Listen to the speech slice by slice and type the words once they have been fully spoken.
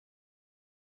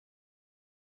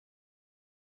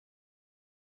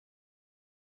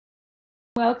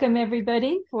Welcome,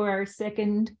 everybody, for our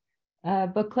second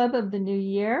book club of the new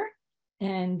year.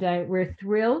 And we're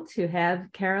thrilled to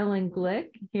have Carolyn Glick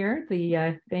here,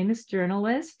 the famous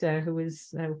journalist who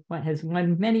has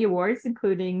won many awards,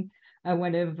 including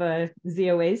one of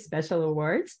ZOA's special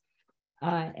awards.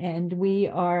 And we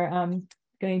are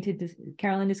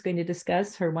Carolyn is going to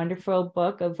discuss her wonderful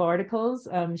book of articles,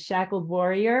 Shackled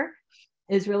Warrior,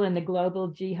 Israel and the Global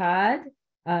Jihad,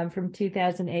 from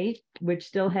 2008, which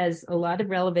still has a lot of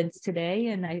relevance today.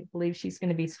 And I believe she's going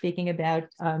to be speaking about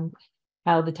how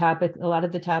a lot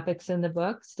of the topics in the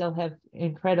book still have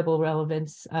incredible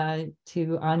relevance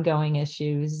to ongoing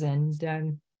issues. And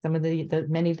some of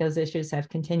many of those issues have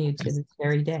continued to this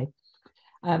very day.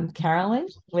 Carolyn,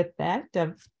 with that,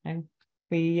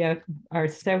 we are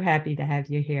so happy to have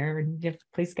you here. And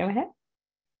please go ahead.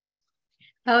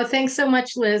 Oh, thanks so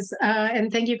much, Liz.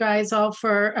 And thank you guys all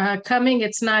for coming.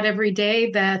 It's not every day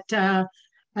that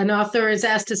an author is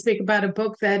asked to speak about a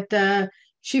book that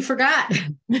she forgot.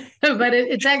 But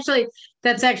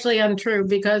that's actually untrue,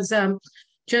 because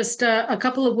just a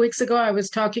couple of weeks ago, I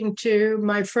was talking to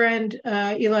my friend,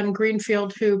 Elon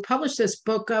Greenfield, who published this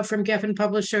book from Geffen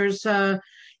Publishers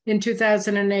in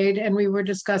 2008. And we were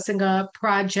discussing a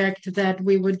project that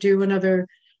we would do another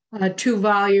 2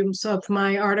 volumes of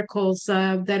my articles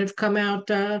that have come out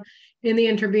in the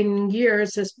intervening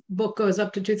years. This book goes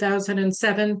up to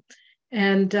 2007.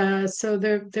 And so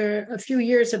there a few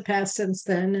years have passed since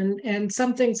then, and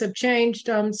some things have changed,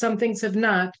 some things have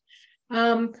not.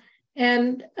 In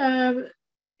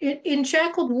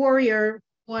Shackled Warrior,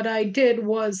 what I did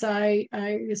was I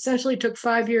essentially took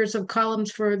 5 years of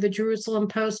columns for the Jerusalem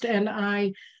Post, and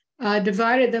I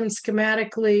divided them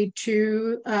schematically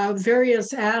to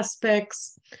various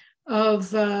aspects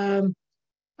of the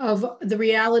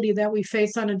reality that we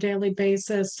face on a daily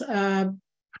basis,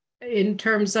 in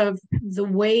terms of the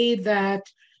way that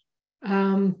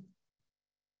the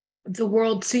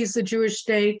world sees the Jewish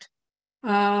state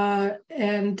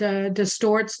and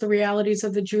distorts the realities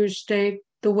of the Jewish state,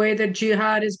 the way that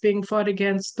jihad is being fought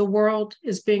against, the world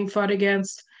is being fought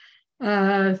against,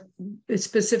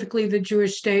 specifically the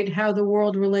Jewish state, how the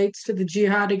world relates to the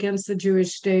jihad against the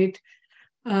Jewish state,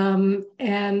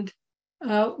 and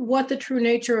what the true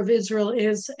nature of Israel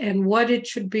is, and what it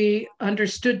should be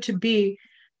understood to be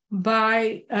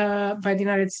by the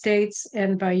United States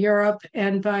and by Europe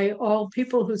and by all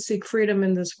people who seek freedom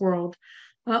in this world.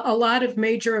 A lot of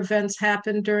major events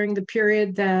happened during the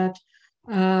period that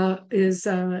is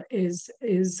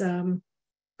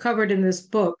covered in this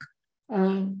book.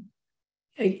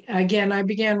 Again, I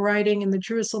began writing in the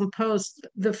Jerusalem Post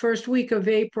the first week of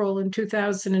April in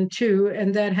 2002,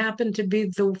 and that happened to be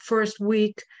the first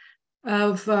week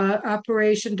of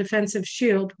Operation Defensive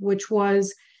Shield, which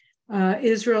was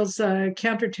Israel's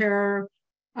counterterror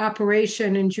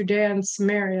operation in Judea and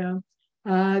Samaria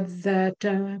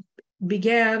that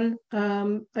began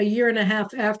a year and a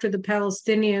half after the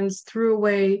Palestinians threw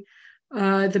away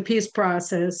the peace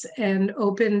process and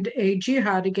opened a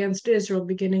jihad against Israel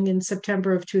beginning in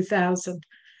September of 2000.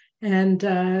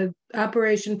 And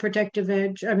Operation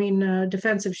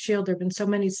Defensive Shield, there have been so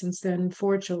many since then,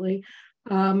 fortunately.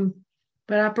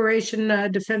 But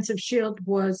Operation Defensive Shield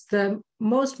was the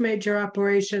most major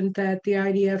operation that the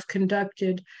IDF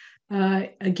conducted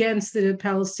against the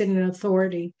Palestinian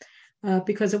Authority.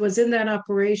 Because it was in that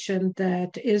operation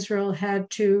that Israel had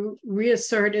to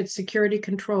reassert its security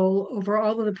control over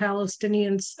all of the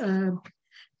Palestinians'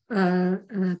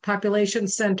 population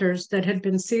centers that had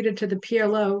been ceded to the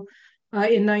PLO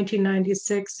in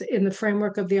 1996 in the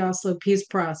framework of the Oslo peace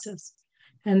process.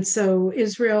 And so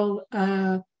Israel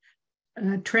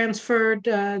transferred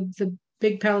the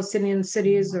big Palestinian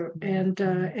cities and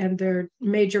their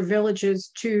major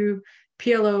villages to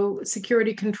PLO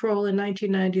security control in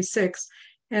 1996,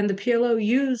 and the PLO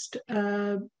used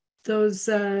those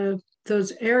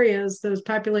areas, those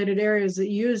populated areas, that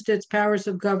used its powers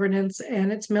of governance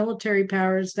and its military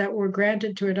powers that were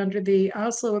granted to it under the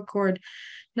Oslo Accord,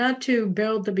 not to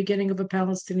build the beginning of a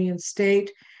Palestinian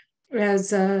state,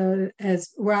 as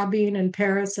Rabin and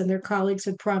Peres and their colleagues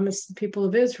had promised the people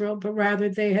of Israel, but rather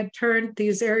they had turned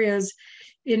these areas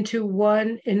into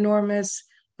one enormous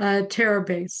terror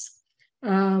base.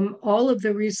 All of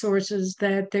the resources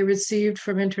that they received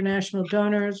from international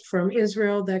donors, from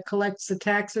Israel that collects the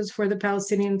taxes for the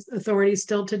Palestinian Authority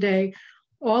still today,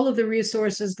 all of the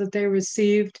resources that they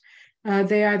received,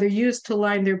 they either used to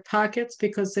line their pockets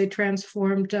because they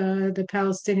transformed the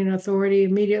Palestinian Authority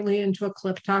immediately into a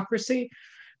kleptocracy,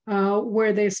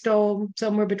 where they stole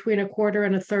somewhere between a quarter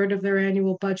and a third of their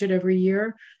annual budget every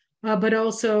year, but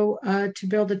also to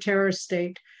build a terror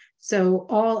state. So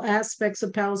all aspects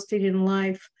of Palestinian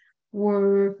life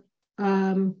were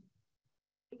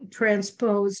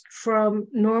transposed from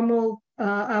normal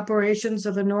operations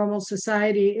of a normal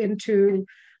society into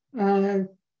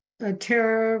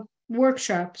terror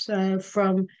workshops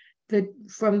from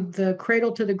the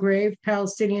cradle to the grave.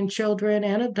 Palestinian children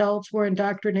and adults were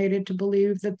indoctrinated to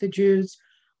believe that the Jews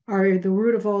are the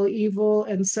root of all evil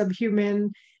and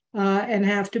subhuman and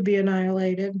have to be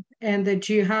annihilated, and that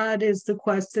jihad is the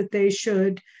quest that they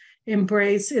should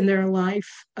embrace in their life,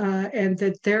 and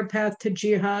that their path to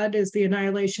jihad is the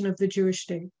annihilation of the Jewish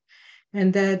state,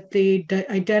 and that the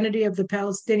identity of the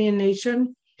Palestinian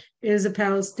nation is a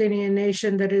Palestinian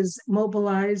nation that is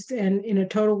mobilized and in a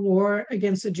total war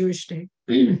against the Jewish state.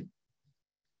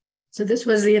 So this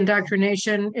was the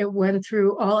indoctrination. It went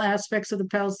through all aspects of the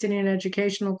Palestinian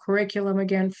educational curriculum,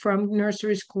 again, from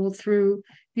nursery school through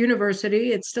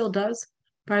university. It still does,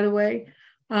 by the way.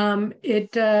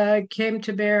 It came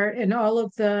to bear in all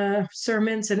of the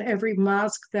sermons in every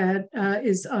mosque that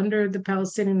is under the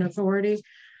Palestinian Authority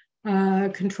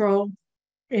control,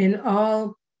 in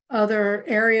all other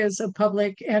areas of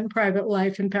public and private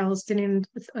life in Palestinian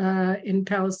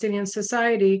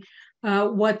society.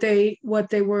 What they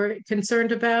were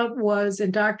concerned about was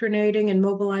indoctrinating and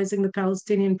mobilizing the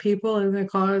Palestinian people in the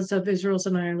cause of Israel's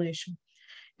annihilation.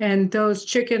 And those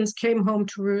chickens came home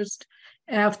to roost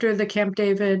after the Camp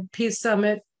David Peace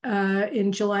Summit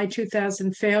in July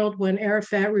 2000 failed, when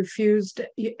Arafat refused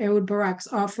Ehud Barak's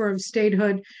offer of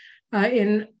statehood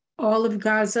in all of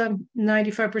Gaza,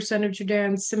 95% of Judea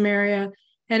and Samaria,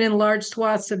 and in large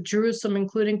swaths of Jerusalem,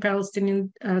 including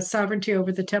Palestinian sovereignty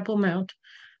over the Temple Mount.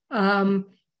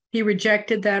 He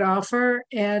rejected that offer,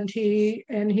 and he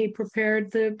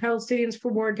prepared the Palestinians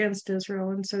for war against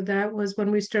Israel. And so that was when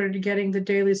we started getting the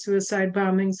daily suicide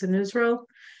bombings in Israel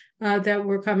that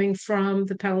were coming from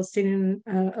the Palestinian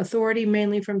Authority,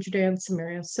 mainly from Judea and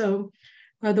Samaria. So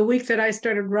the week that I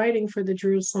started writing for the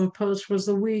Jerusalem Post was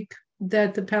the week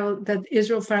that that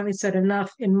Israel finally said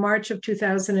enough. In March of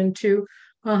 2002,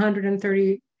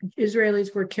 130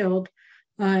 Israelis were killed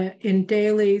in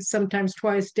daily, sometimes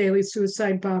twice daily,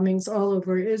 suicide bombings all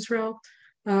over Israel.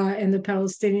 And the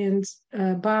Palestinian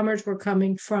bombers were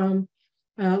coming from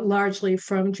largely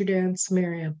from Judea and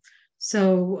Samaria.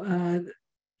 So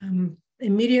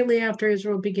immediately after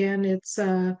Israel began its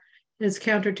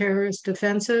counterterrorist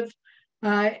offensive,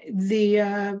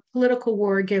 the political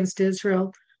war against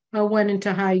Israel went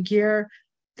into high gear.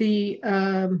 The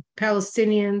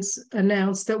Palestinians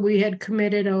announced that we had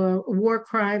committed war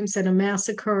crimes and a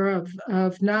massacre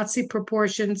of Nazi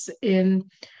proportions in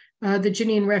the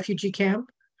Jenin refugee camp,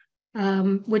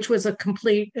 which was a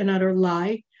complete and utter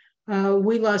lie.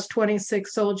 We lost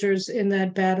 26 soldiers in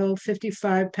that battle,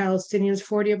 55 Palestinians,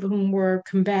 40 of whom were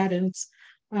combatants,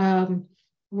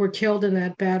 were killed in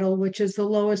that battle, which is the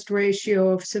lowest ratio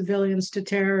of civilians to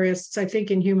terrorists, I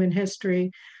think, in human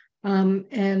history.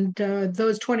 And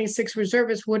those 26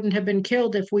 reservists wouldn't have been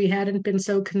killed if we hadn't been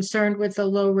so concerned with the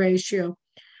low ratio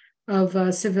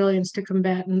of civilians to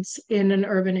combatants in an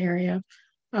urban area,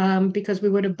 because we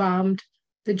would have bombed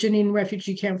the Jenin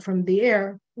refugee camp from the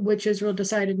air, which Israel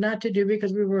decided not to do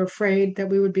because we were afraid that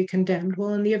we would be condemned.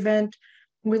 Well, in the event,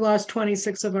 we lost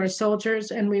 26 of our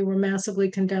soldiers, and we were massively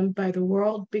condemned by the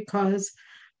world because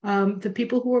the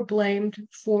people who were blamed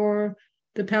for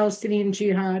the Palestinian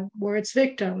jihad were its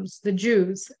victims, the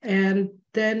Jews. And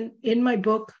then in my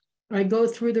book, I go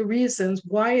through the reasons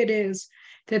why it is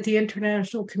that the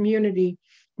international community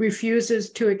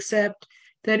refuses to accept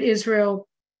that Israel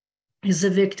is a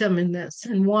victim in this,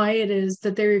 and why it is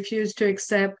that they refuse to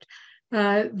accept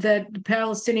that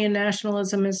Palestinian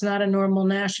nationalism is not a normal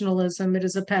nationalism. It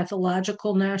is a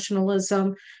pathological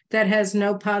nationalism that has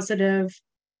no positive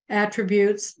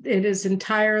attributes. It is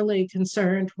entirely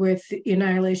concerned with the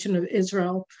annihilation of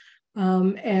Israel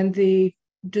and the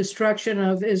destruction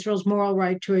of Israel's moral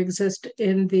right to exist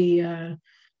in the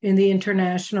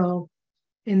international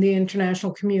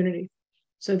community,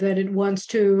 so that it wants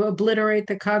to obliterate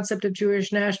the concept of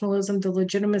Jewish nationalism, the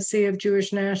legitimacy of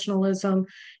Jewish nationalism.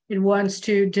 It wants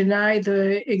to deny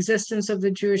the existence of the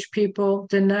Jewish people,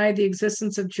 deny the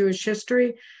existence of Jewish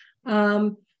history.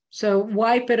 So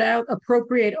wipe it out,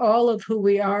 appropriate all of who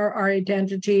we are, our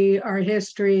identity, our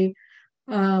history,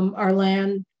 our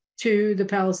land, to the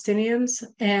Palestinians,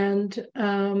 and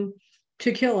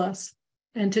to kill us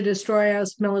and to destroy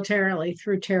us militarily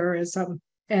through terrorism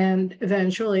and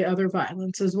eventually other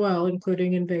violence as well,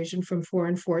 including invasion from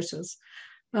foreign forces.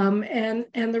 And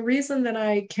the reason that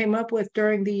I came up with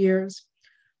during the years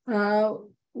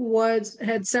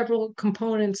had several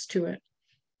components to it.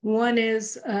 One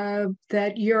is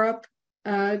that Europe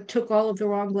took all of the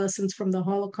wrong lessons from the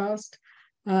Holocaust.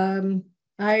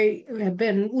 I have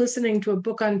been listening to a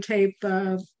book on tape,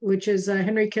 which is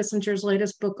Henry Kissinger's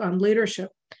latest book on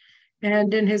leadership,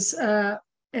 and in his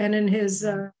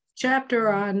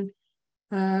chapter on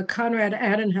Konrad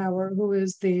Adenauer, who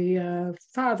is the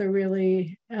father,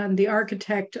 really, and the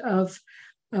architect of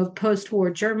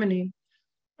post-war Germany.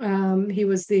 He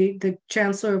was the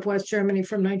chancellor of West Germany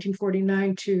from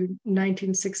 1949 to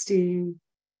 1960,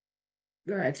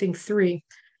 I think 3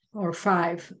 or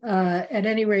 5. At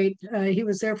any rate, he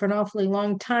was there for an awfully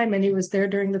long time, and he was there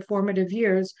during the formative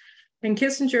years. And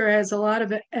Kissinger has a lot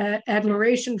of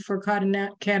admiration for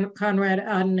Konrad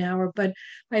Adenauer, but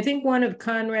I think one of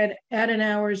Konrad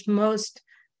Adenauer's most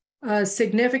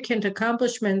significant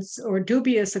accomplishments or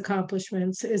dubious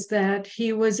accomplishments is that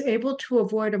he was able to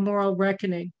avoid a moral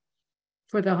reckoning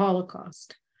for the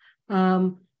Holocaust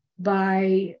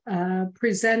by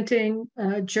presenting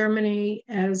Germany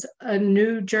as a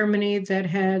new Germany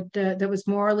that was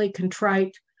morally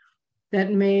contrite,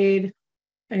 that made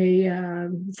a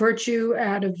virtue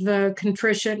out of the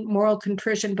moral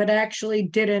contrition, but actually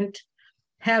didn't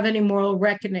have any moral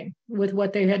reckoning with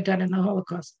what they had done in the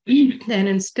Holocaust. And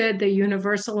instead, they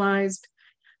universalized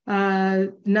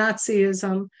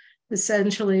Nazism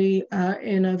essentially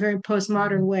in a very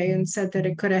postmodern way, and said that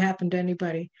it could have happened to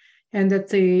anybody, and that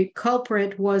the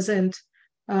culprit wasn't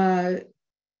German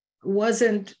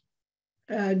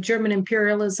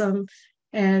imperialism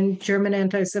and German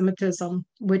anti-Semitism,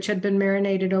 which had been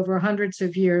marinated over hundreds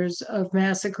of years of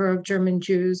massacre of German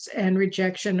Jews and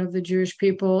rejection of the Jewish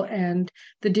people and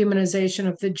the demonization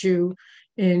of the Jew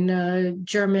in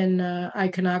German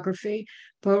iconography,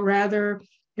 but rather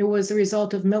it was the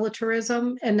result of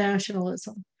militarism and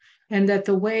nationalism. And that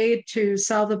the way to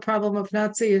solve the problem of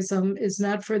Nazism is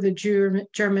not for the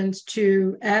Germans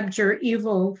to abjure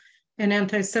evil and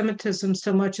anti-Semitism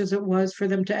so much as it was for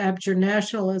them to abjure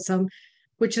nationalism,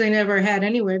 which they never had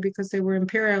anyway because they were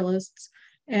imperialists,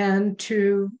 and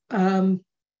to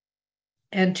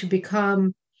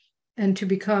become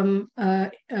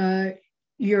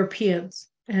Europeans,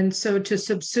 and so to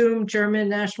subsume German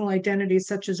national identity,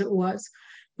 such as it was,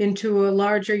 into a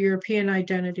larger European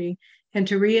identity, and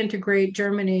to reintegrate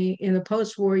Germany in the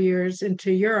post-war years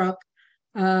into Europe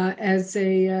as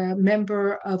a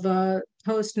member of a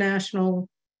post-national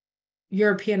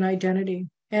European identity.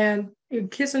 And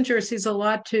Kissinger sees a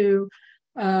lot to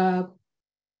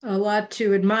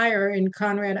admire in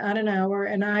Konrad Adenauer,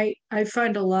 and I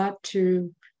find a lot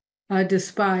to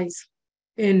despise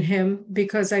in him,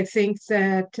 because I think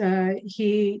that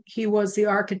he was the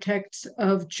architect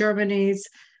of Germany's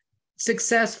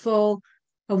successful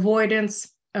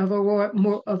avoidance of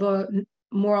a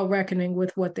moral reckoning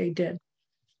with what they did,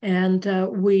 and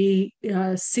we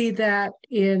see that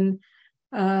in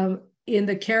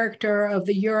the character of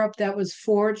the Europe that was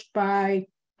forged by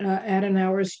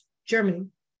Adenauer's Germany.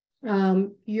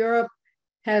 Europe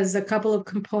has a couple of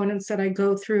components that I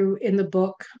go through in the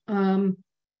book,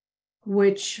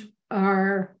 which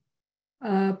are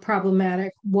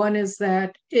problematic. One is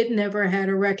that it never had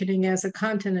a reckoning as a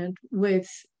continent with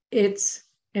its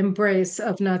embrace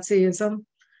of Nazism.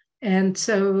 And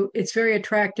so it's very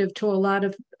attractive to a lot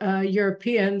of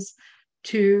Europeans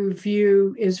to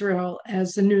view Israel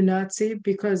as the new Nazi,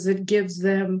 because it gives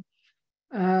them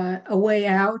a way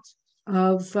out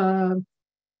of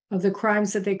the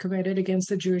crimes that they committed against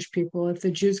the Jewish people. If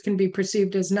the Jews can be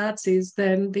perceived as Nazis,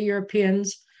 then the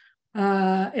Europeans'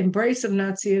 embrace of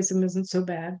Nazism isn't so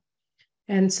bad.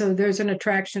 And so there's an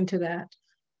attraction to that.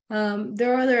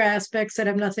 There are other aspects that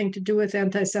have nothing to do with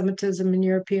anti-Semitism and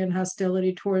European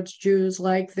hostility towards Jews,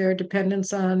 like their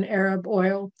dependence on Arab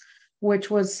oil, which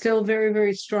was still very,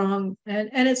 very strong, and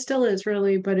it still is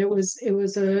really, but it was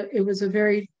a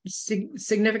very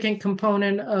significant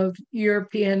component of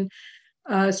European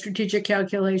strategic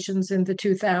calculations in the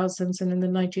 2000s and in the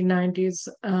 1990s,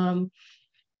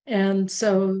 and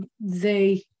so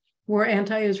they were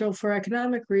anti-Israel for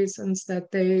economic reasons,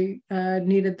 that they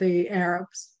needed the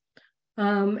Arabs.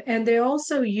 And they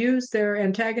also used their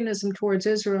antagonism towards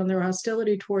Israel and their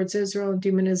hostility towards Israel and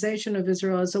demonization of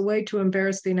Israel as a way to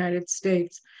embarrass the United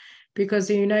States, because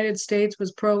the United States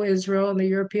was pro-Israel and the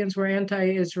Europeans were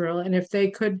anti-Israel. And if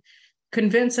they could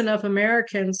convince enough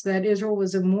Americans that Israel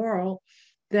was immoral,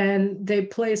 then they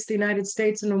placed the United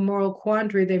States in a moral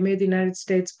quandary. They made the United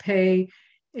States pay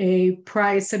a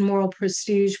price and moral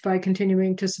prestige by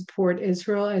continuing to support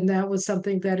Israel. And that was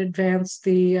something that advanced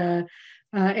the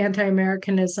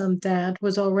anti-Americanism that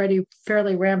was already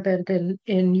fairly rampant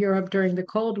in Europe during the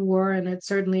Cold War, and it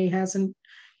certainly hasn't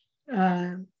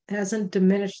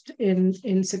diminished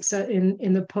in success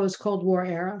in the post-Cold War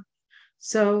era.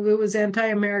 So it was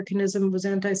anti-Americanism, it was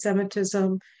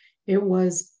anti-Semitism, it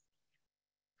was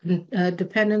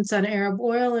dependence on Arab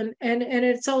oil, and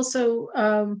it's also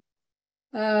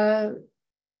that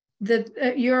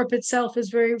Europe itself is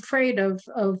very afraid of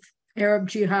Arab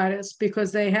jihadists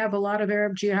because they have a lot of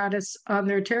Arab jihadists on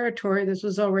their territory. This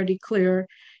was already clear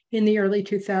in the early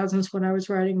 2000s when I was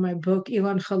writing my book.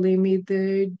 Ilan Khalimi,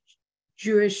 the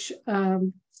Jewish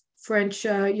French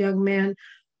young man,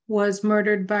 was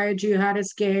murdered by a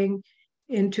jihadist gang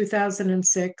in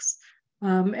 2006.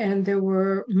 And there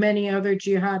were many other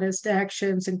jihadist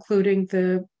actions, including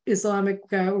the Islamic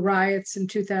riots in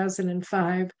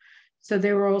 2005. So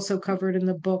they were also covered in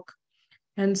the book.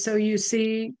 And so you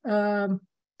see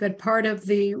that part of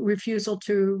the refusal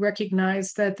to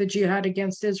recognize that the jihad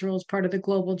against Israel as part of the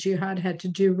global jihad had to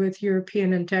do with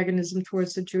European antagonism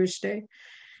towards the Jewish state.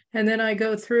 And then I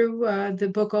go through, the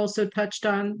book also touched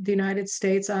on the United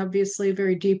States, obviously,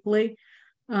 very deeply,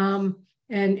 and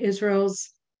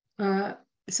Israel's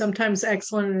sometimes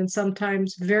excellent and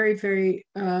sometimes very, very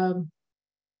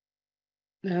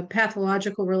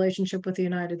pathological relationship with the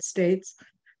United States.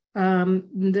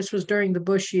 This was during the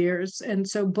Bush years. And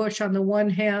so Bush, on the one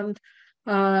hand,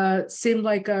 seemed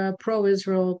like a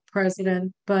pro-Israel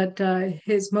president, but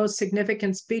his most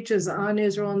significant speeches on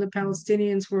Israel and the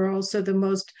Palestinians were also the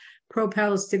most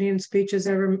pro-Palestinian speeches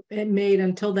ever made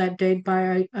until that date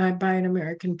by an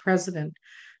American president.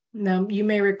 Now, you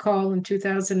may recall in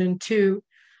 2002,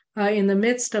 in the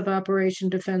midst of Operation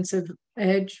Defensive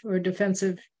Edge or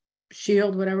Defensive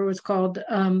Shield, whatever it was called,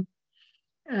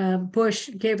 Bush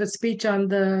gave a speech on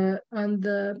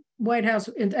the White House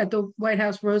at the White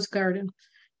House Rose Garden,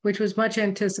 which was much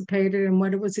anticipated. And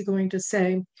what was he going to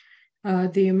say?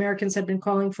 The Americans had been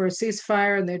calling for a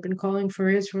ceasefire, and they'd been calling for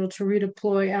Israel to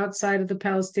redeploy outside of the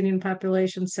Palestinian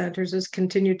population centers. This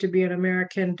continued to be an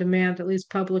American demand, at least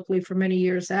publicly, for many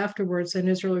years afterwards, and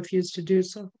Israel refused to do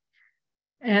so.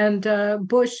 And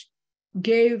Bush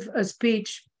gave a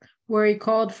speech where he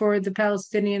called for the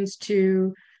Palestinians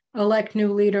to elect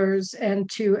new leaders and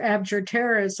to abjure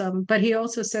terrorism. But he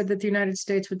also said that the United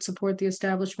States would support the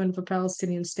establishment of a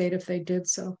Palestinian state if they did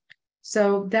so.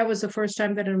 So that was the first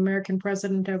time that an American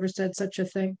president ever said such a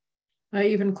thing.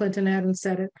 Even Clinton hadn't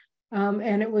said it.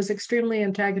 And it was extremely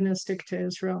antagonistic to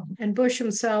Israel. And Bush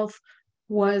himself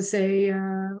was a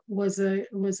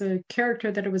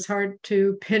character that it was hard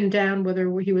to pin down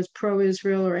whether he was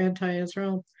pro-Israel or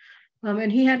anti-Israel.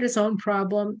 And he had his own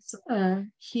problems.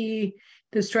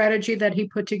 The strategy that he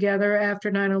put together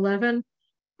after 9/11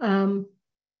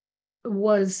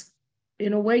 was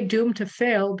in a way doomed to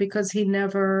fail because he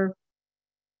never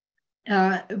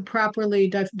properly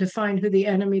defined who the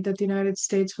enemy that the United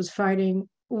States was fighting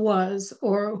was,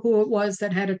 or who it was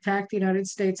that had attacked the United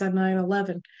States on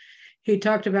 9/11. He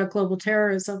talked about global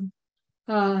terrorism.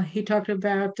 He talked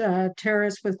about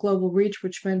terrorists with global reach,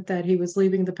 which meant that he was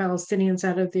leaving the Palestinians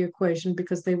out of the equation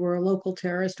because they were a local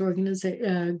terrorist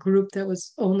group that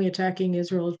was only attacking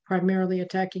Israel, primarily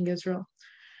attacking Israel.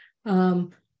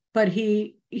 But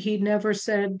he never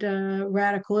said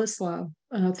radical Islam.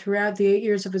 Throughout the 8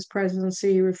 years of his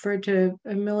presidency, he referred to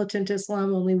militant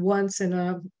Islam only once in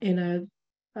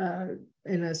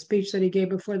a speech that he gave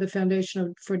before the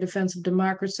Foundation for Defense of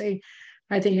Democracy,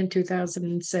 I think in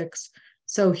 2006.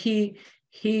 So he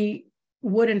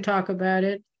wouldn't talk about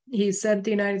it. He sent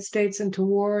the United States into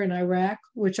war in Iraq,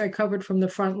 which I covered from the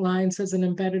front lines as an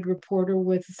embedded reporter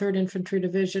with the 3rd Infantry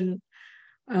Division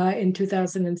in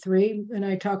 2003. And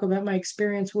I talk about my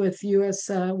experience with U.S.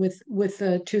 with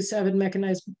the 2-7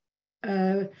 Mechanized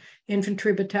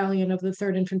Infantry Battalion of the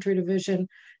 3rd Infantry Division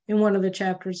in one of the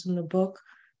chapters in the book.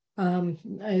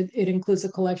 It includes a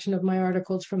collection of my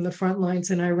articles from the front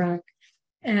lines in Iraq.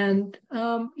 And,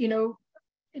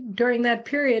 during that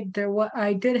period,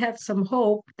 I did have some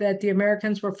hope that the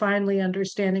Americans were finally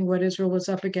understanding what Israel was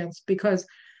up against, because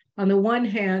on the one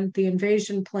hand, the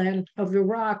invasion plan of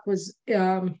Iraq was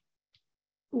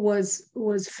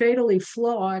fatally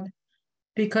flawed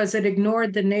because it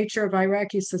ignored the nature of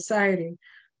Iraqi society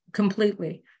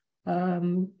completely.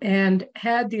 And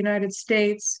had the United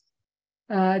States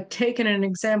taken an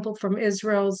example from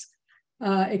Israel's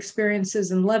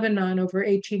experiences in Lebanon over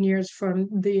 18 years from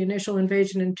the initial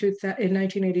invasion in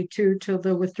 1982 till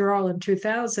the withdrawal in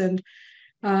 2000,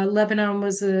 Lebanon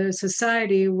was a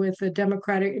society with a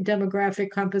demographic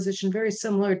composition very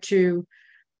similar to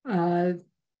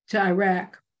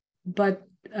Iraq. But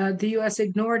the U.S.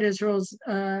 ignored Israel's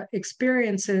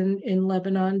experience in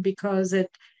Lebanon because it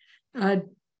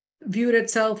viewed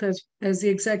itself as the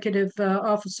executive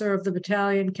officer of the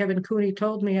battalion. Kevin Cooney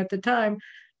told me at the time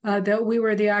that we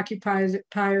were the occupiers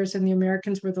and the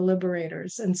Americans were the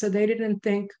liberators. And so they didn't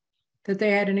think that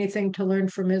they had anything to learn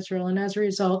from Israel. And as a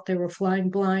result, they were flying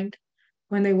blind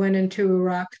when they went into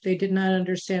Iraq. They did not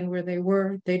understand where they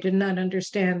were. They did not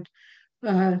understand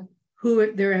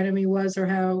who their enemy was or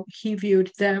how he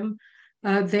viewed them.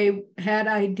 They had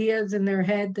ideas in their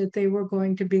head that they were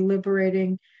going to be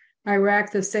liberating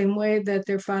Iraq the same way that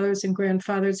their fathers and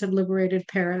grandfathers had liberated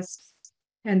Paris,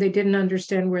 and they didn't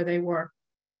understand where they were.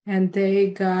 And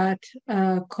they got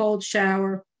a cold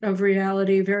shower of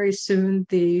reality very soon.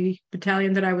 The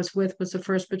battalion that I was with was the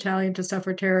first battalion to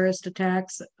suffer terrorist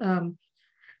attacks.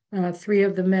 3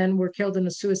 of the men were killed in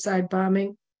a suicide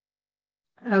bombing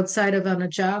outside of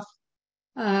An-Najaf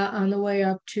on the way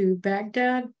up to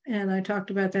Baghdad. And I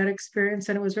talked about that experience,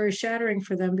 and it was very shattering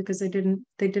for them because they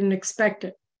didn't expect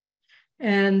it.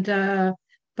 And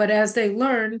but as they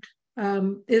learned,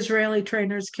 Israeli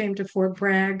trainers came to Fort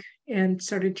Bragg and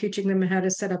started teaching them how to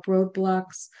set up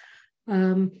roadblocks.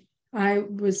 I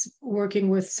was working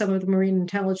with some of the Marine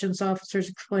intelligence officers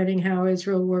explaining how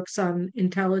Israel works on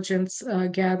intelligence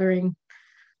gathering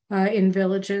in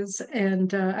villages.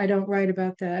 And I don't write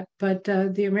about that, but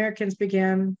the Americans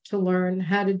began to learn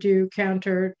how to do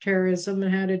counterterrorism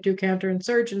and how to do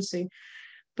counterinsurgency.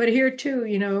 But here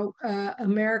too,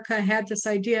 America had this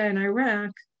idea in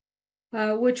Iraq,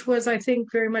 which was, I think,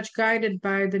 very much guided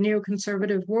by the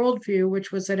neoconservative worldview,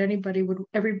 which was that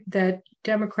that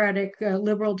democratic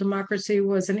liberal democracy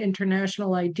was an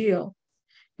international ideal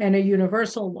and a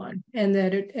universal one, and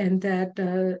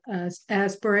that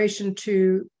aspiration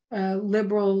to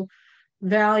liberal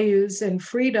values and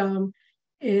freedom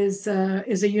is a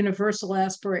universal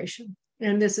aspiration,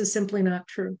 and this is simply not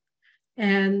true.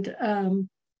 And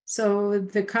so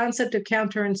the concept of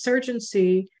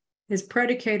counterinsurgency is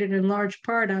predicated in large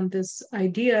part on this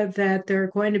idea that there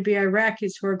are going to be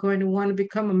Iraqis who are going to want to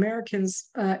become Americans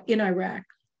in Iraq,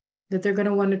 that they're going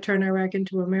to want to turn Iraq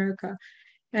into America.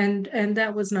 And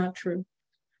that was not true.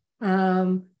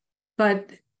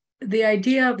 But the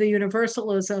idea of the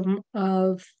universalism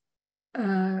of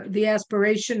the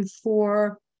aspiration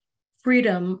for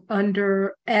freedom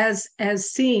as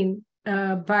seen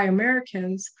by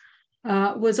Americans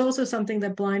was also something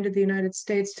that blinded the United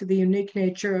States to the unique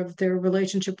nature of their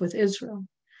relationship with Israel.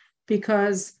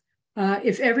 Because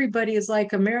if everybody is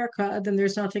like America, then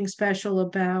there's nothing special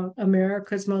about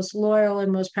America's most loyal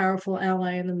and most powerful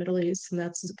ally in the Middle East, and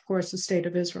that's, of course, the state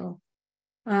of Israel.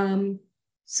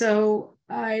 So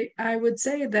I would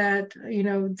say that,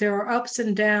 there are ups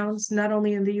and downs, not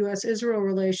only in the U.S.-Israel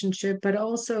relationship, but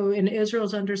also in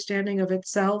Israel's understanding of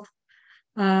itself.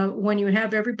 When you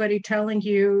have everybody telling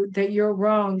you that you're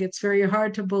wrong, it's very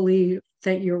hard to believe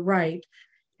that you're right.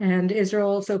 And Israel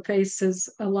also faces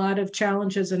a lot of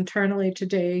challenges internally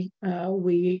today.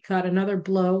 We got another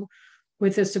blow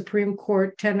with the Supreme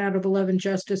Court, 10 out of 11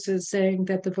 justices saying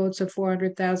that the votes of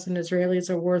 400,000 Israelis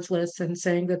are worthless, and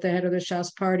saying that the head of the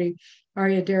Shas party,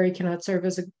 Aryeh Deri, cannot serve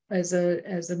as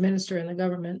a minister in the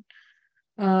government.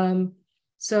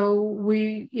 So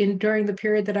during the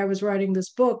period that I was writing this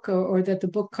book, or that the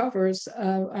book covers,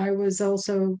 I was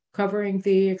also covering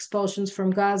the expulsions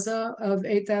from Gaza of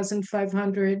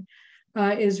 8,500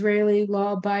 Israeli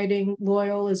law-abiding,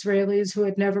 loyal Israelis who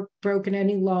had never broken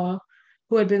any law,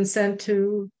 who had been sent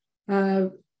to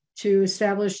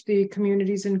establish the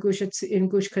communities in Gush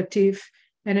Katif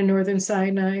and in northern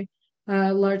Sinai,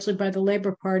 largely by the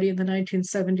Labor Party in the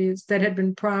 1970s, that had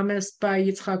been promised by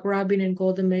Yitzhak Rabin and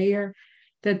Golda Meir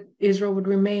that Israel would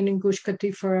remain in Gush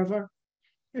Katif forever.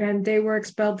 And they were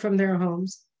expelled from their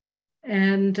homes.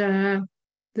 And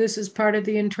this is part of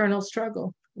the internal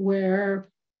struggle, where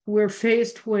we're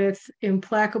faced with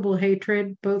implacable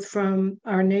hatred, both from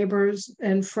our neighbors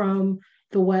and from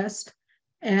the West.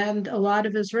 And a lot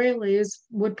of Israelis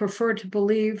would prefer to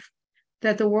believe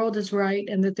that the world is right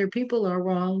and that their people are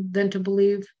wrong than to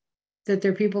believe that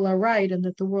their people are right and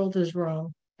that the world is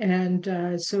wrong.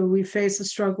 And so we face a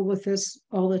struggle with this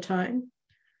all the time.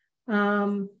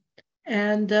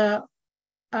 And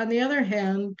on the other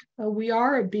hand, we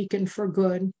are a beacon for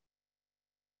good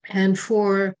and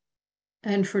for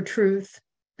truth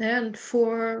and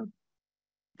for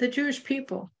the Jewish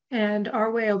people and our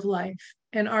way of life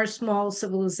and our small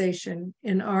civilization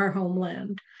in our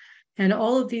homeland. And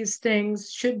all of these things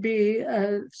should be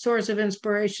a source of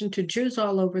inspiration to Jews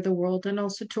all over the world, and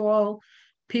also to all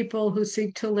people who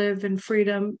seek to live in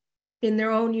freedom in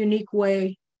their own unique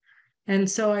way. And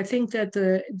so I think that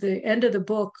the end of the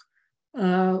book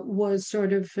was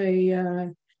sort of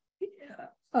a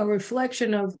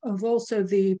reflection of also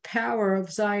the power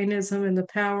of Zionism and the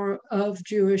power of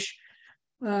Jewish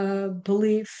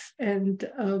belief and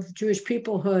of Jewish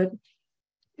peoplehood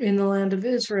in the land of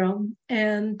Israel.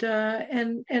 And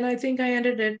I think I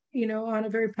ended it, on a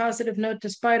very positive note,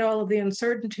 despite all of the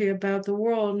uncertainty about the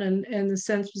world, and the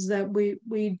sense was that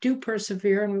we do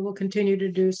persevere and we will continue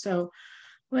to do so.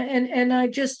 And I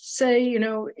just say,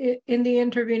 in the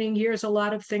intervening years, a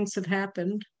lot of things have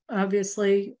happened.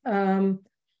 Obviously,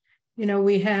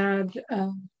 we had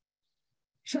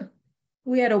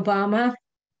Obama,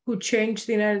 who changed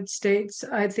the United States,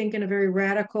 I think, in a very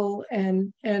radical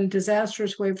and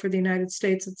disastrous way for the United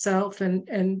States itself,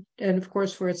 and of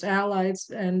course for its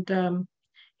allies, and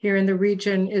here in the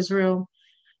region, Israel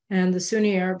and the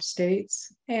Sunni Arab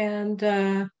states. And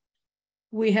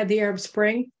we had the Arab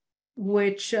Spring,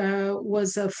 which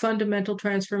was a fundamental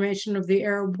transformation of the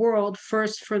Arab world,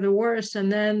 first for the worse,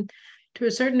 and then to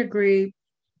a certain degree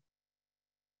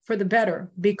for the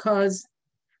better, because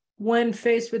when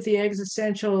faced with the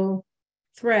existential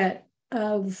threat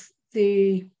of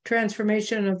the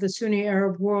transformation of the Sunni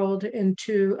Arab world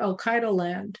into Al-Qaeda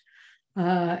land,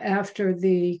 after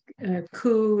the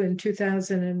coup in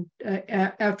 2000,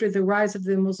 after the rise of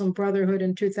the Muslim Brotherhood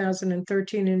in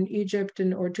 2013 in Egypt,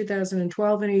 or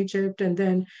 2012 in Egypt, and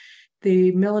then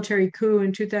the military coup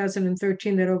in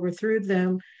 2013 that overthrew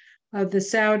them, the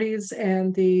Saudis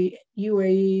and the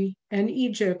UAE and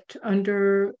Egypt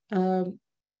under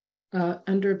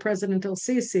President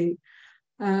el-Sisi,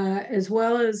 as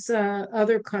well as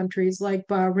other countries like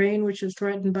Bahrain, which is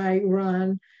threatened by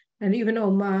Iran, and even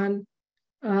Oman,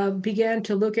 began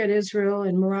to look at Israel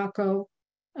and Morocco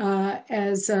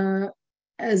as an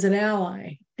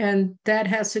ally. And that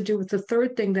has to do with the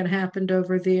third thing that happened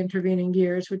over the intervening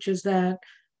years, which is that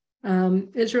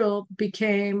Israel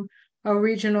became a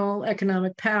regional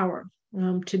economic power.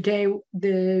 Today,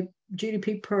 the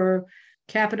GDP per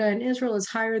capita in Israel is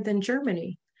higher than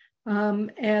Germany.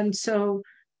 And so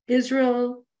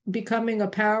Israel becoming a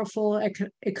powerful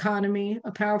economy,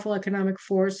 a powerful economic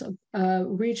force, a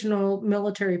regional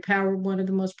military power, one of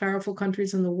the most powerful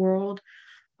countries in the world,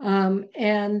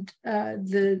 and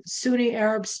the Sunni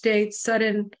Arab states'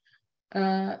 sudden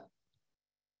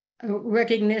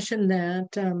recognition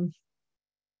that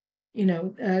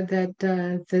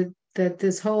that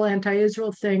this whole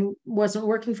anti-Israel thing wasn't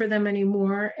working for them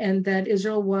anymore, and that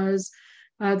Israel was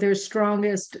their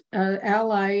strongest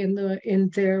ally in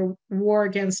their war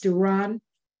against Iran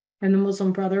and the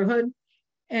Muslim Brotherhood,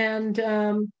 and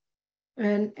the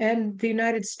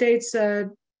United States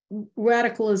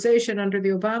radicalization under the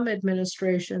Obama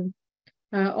administration.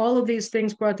 All of these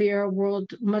things brought the Arab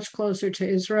world much closer to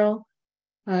Israel.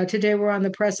 Today, we're on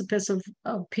the precipice of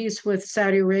peace with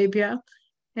Saudi Arabia.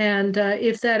 And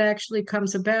if that actually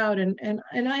comes about, and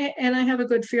I have a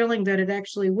good feeling that it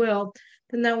actually will,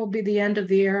 then that will be the end of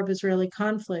the Arab-Israeli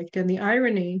conflict. And the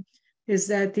irony is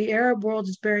that the Arab world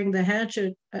is bearing the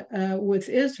hatchet with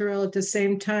Israel at the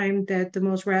same time that the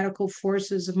most radical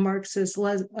forces of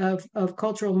of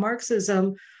cultural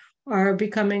Marxism are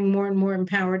becoming more and more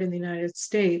empowered in the United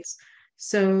States.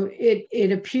 So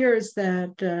it appears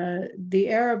that the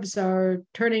Arabs are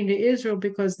turning to Israel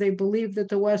because they believe that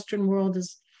the Western world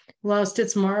has lost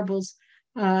its marbles,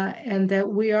 and that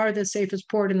we are the safest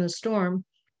port in the storm,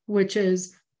 which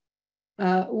is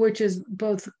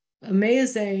both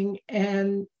amazing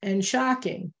and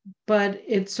shocking. But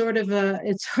it's sort of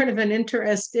an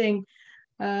interesting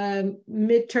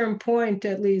midterm point,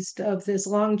 at least, of this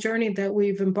long journey that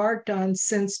we've embarked on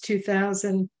since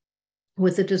 2000.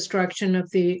 With the destruction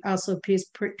of the Oslo peace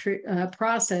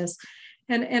process.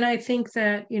 And I think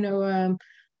that,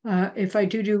 if I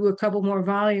do a couple more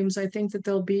volumes, I think that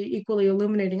they'll be equally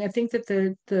illuminating. I think that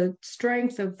the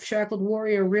strength of Shackled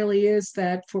Warrior really is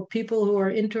that for people who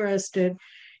are interested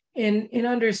in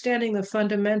understanding the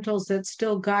fundamentals that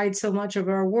still guide so much of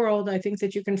our world, I think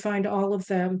that you can find all of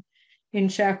them in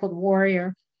Shackled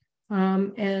Warrior.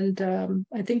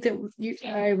 I think that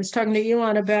I was talking to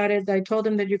Elon about it. I told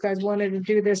him that you guys wanted to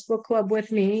do this book club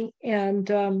with me. And,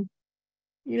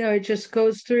 it just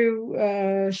goes through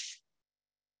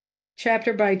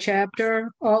chapter by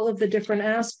chapter, all of the different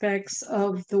aspects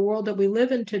of the world that we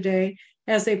live in today,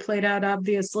 as they played out,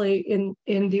 obviously,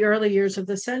 in the early years of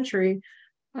the century.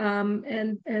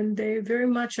 And they very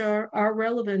much are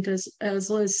relevant, as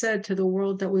Liz said, to the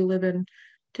world that we live in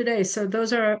today. So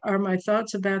those are my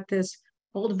thoughts about this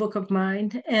old book of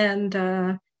mine, and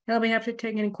I'll be happy to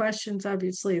take any questions.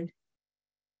 Obviously,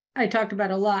 I talked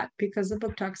about a lot because the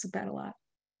book talks about a lot.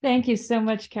 Thank you so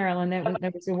much, Carolyn.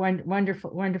 That was a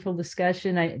wonderful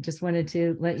discussion. I just wanted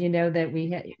to let you know that we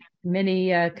had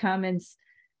many comments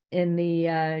in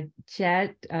the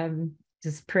chat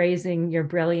just praising your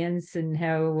brilliance and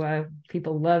how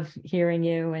people love hearing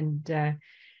you, and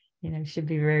should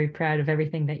be very proud of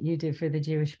everything that you do for the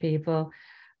Jewish people.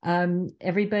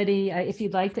 Everybody, if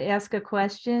you'd like to ask a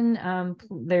question,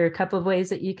 there are a couple of ways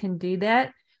that you can do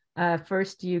that.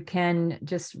 First, you can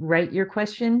just write your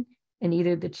question in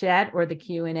either the chat or the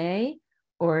Q&A,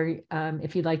 or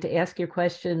if you'd like to ask your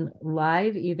question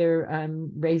live, either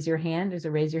raise your hand, there's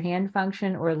a raise your hand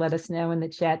function, or let us know in the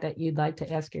chat that you'd like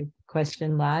to ask your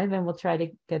question live, and we'll try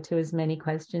to get to as many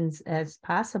questions as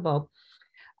possible.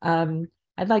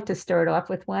 I'd like to start off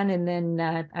with one, and then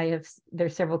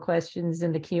there's several questions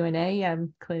in the Q&A,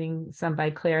 including some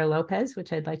by Clara Lopez,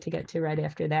 which I'd like to get to right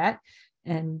after that.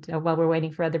 And while we're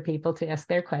waiting for other people to ask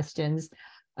their questions,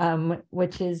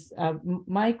 which is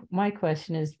my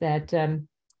question is that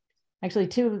actually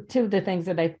two of the things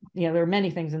that there are many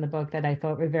things in the book that I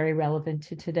thought were very relevant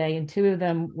to today, and two of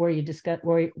them were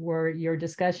your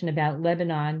discussion about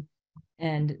Lebanon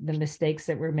and the mistakes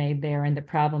that were made there and the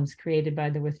problems created by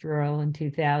the withdrawal in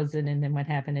 2000 and then what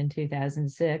happened in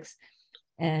 2006.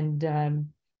 And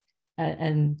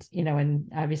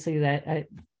obviously that,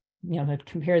 that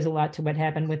compares a lot to what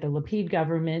happened with the Lapid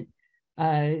government,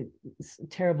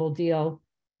 terrible deal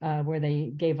where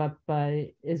they gave up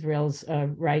Israel's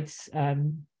rights,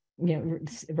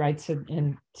 rights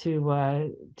to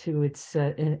its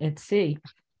sea.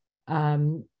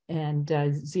 And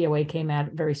ZOA came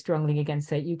out very strongly against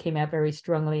that. You came out very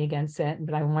strongly against that.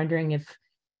 But I'm wondering if,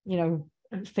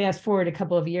 fast forward a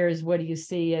couple of years, what do you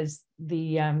see as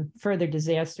the further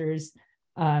disasters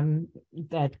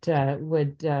that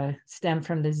would stem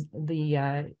from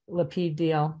the Lapid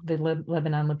deal, the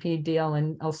Lebanon Lapid deal,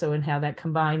 and also in how that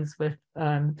combines with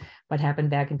what happened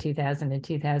back in 2000 and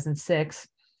 2006.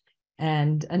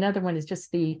 And another one is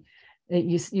just you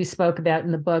spoke about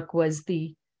in the book was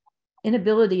the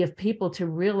inability of people to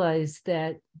realize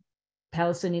that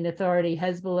Palestinian Authority,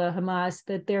 Hezbollah, Hamas,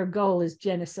 that their goal is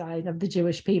genocide of the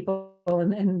Jewish people,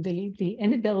 and the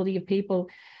inability of people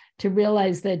to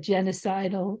realize that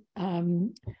genocidal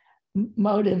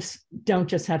motives don't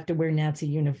just have to wear Nazi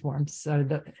uniforms.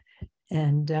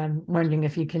 Wondering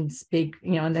if you can speak,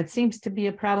 and that seems to be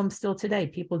a problem still today.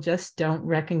 People just don't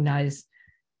recognize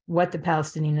what the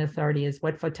Palestinian Authority is,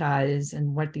 what Fatah is,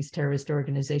 and what these terrorist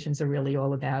organizations are really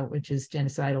all about, which is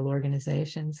genocidal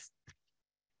organizations.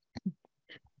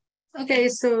 Okay,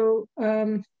 so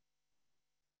in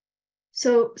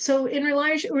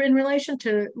relation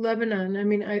to Lebanon, I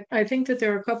mean, I think that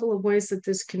there are a couple of ways that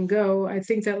this can go. I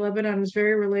think that Lebanon is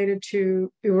very related to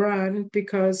Iran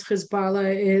because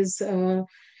Hezbollah is a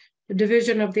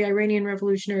division of the Iranian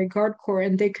Revolutionary Guard Corps,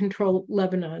 and they control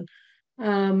Lebanon.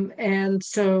 And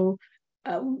so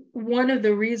one of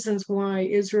the reasons why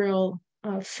Israel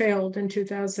failed in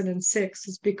 2006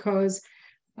 is because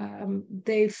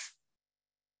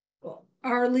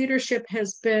our leadership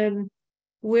has been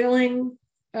willing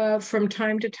from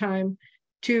time to time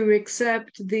to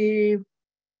accept the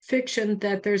fiction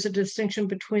that there's a distinction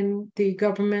between the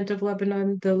government of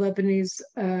Lebanon, the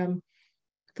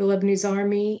Lebanese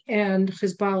army, and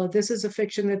Hezbollah. This is a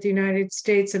fiction that the United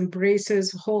States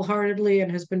embraces wholeheartedly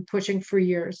and has been pushing for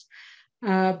years.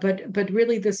 But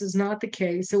really, this is not the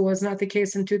case. It was not the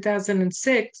case in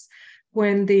 2006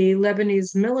 when the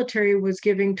Lebanese military was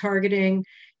giving targeting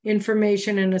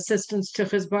information and assistance to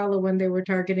Hezbollah when they were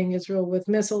targeting Israel with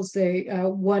missiles.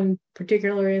 One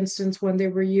particular instance when they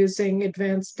were using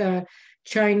advanced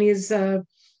Chinese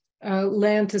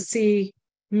land-to-sea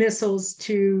missiles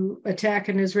to attack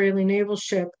an Israeli naval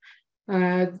ship,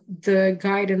 the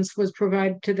guidance was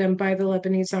provided to them by the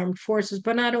Lebanese armed forces,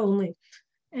 but not only.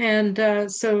 And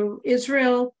so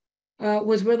Israel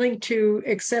was willing to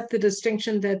accept the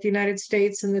distinction that the United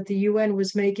States and that the UN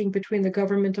was making between the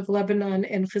government of Lebanon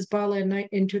and Hezbollah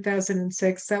in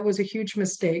 2006. That was a huge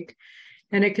mistake.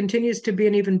 And it continues to be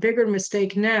an even bigger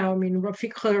mistake now. I mean,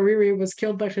 Rafiq Hariri was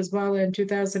killed by Hezbollah in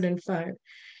 2005.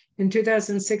 In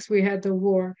 2006, we had the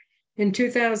war. In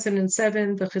 2007,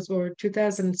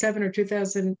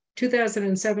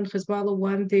 2007, Hezbollah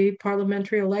won the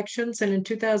parliamentary elections. And in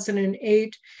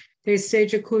 2008, they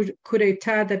staged a coup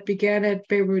d'etat that began at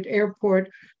Beirut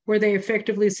airport, where they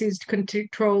effectively seized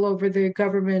control over the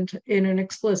government in an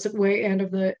explicit way and of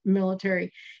the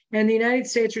military. And the United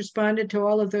States responded to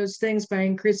all of those things by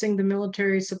increasing the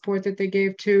military support that they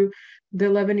gave to the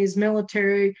Lebanese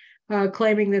military,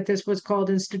 claiming that this was called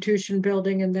institution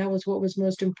building, and that was what was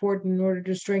most important in order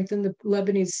to strengthen the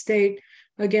Lebanese state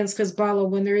against Hezbollah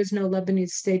when there is no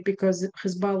Lebanese state because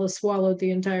Hezbollah swallowed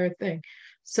the entire thing.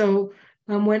 So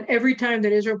every time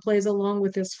that Israel plays along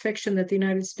with this fiction that the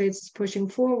United States is pushing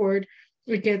forward,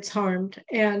 it gets harmed.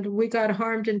 And we got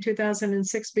harmed in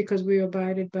 2006 because we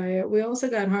abided by it. We also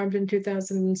got harmed in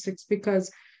 2006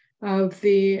 because of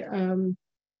the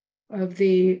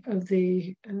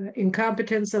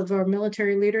incompetence of our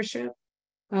military leadership.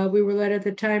 We were led at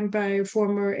the time by a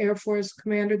former Air Force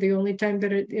commander, the only time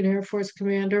that an Air Force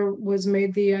commander was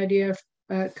made the IDF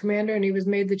commander, and he was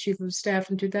made the chief of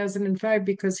staff in 2005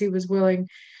 because he was willing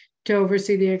to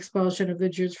oversee the expulsion of the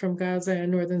Jews from Gaza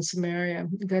and northern Samaria,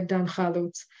 Gaddan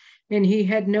Khalutz. And he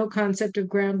had no concept of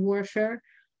ground warfare.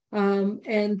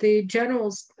 And the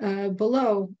generals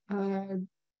below,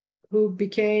 who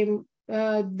became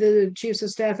the chiefs of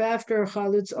staff after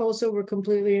Khalutz, also were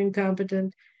completely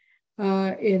incompetent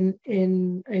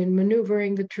in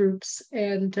maneuvering the troops.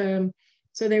 And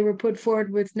so they were put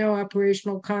forward with no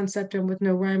operational concept and with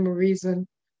no rhyme or reason,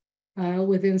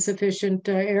 with insufficient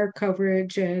air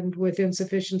coverage and with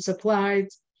insufficient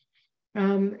supplies.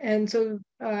 And so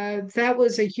that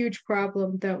was a huge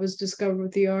problem that was discovered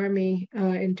with the Army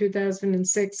in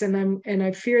 2006. And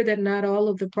I fear that not all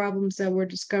of the problems that were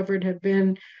discovered have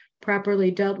been properly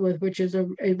dealt with, which is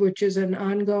an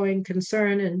ongoing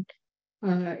concern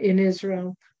in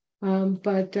Israel.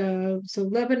 So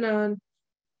Lebanon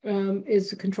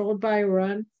is controlled by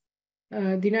Iran.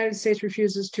 The United States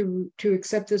refuses to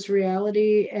accept this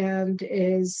reality and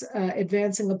is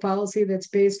advancing a policy that's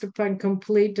based upon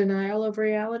complete denial of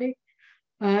reality.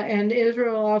 And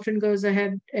Israel often goes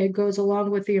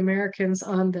along with the Americans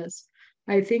on this.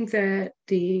 I think that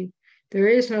there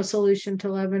is no solution to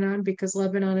Lebanon because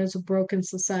Lebanon is a broken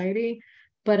society.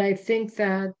 But I think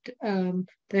that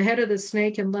the head of the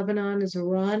snake in Lebanon is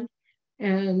Iran.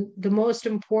 And the most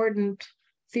important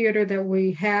theater that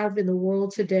we have in the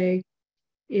world today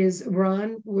is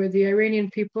Iran, where the Iranian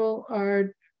people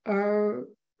are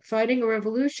fighting a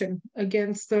revolution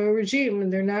against the regime,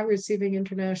 and they're not receiving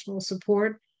international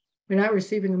support. They're not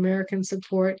receiving American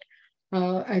support.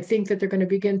 I think that they're going to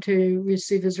begin to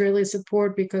receive Israeli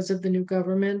support because of the new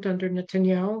government under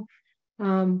Netanyahu.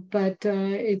 But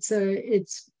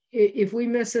if we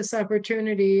miss this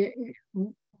opportunity,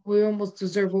 we almost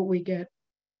deserve what we get.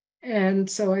 And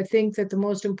so I think that the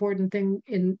most important thing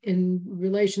in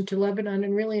relation to Lebanon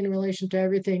and really in relation to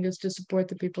everything is to support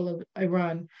the people of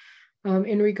Iran.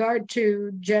 In regard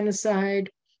to genocide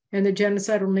and the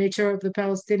genocidal nature of the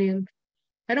Palestinians,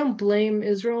 I don't blame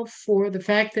Israel for the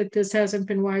fact that this hasn't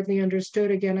been widely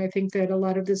understood. Again, I think that a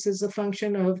lot of this is a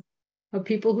function of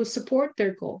people who support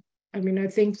their goal. I mean, I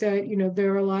think that,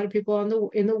 there are a lot of people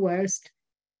in the West,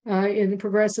 in the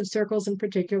progressive circles in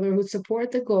particular, who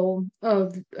support the goal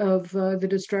of the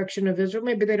destruction of Israel.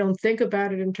 Maybe they don't think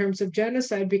about it in terms of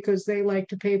genocide because they like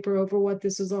to paper over what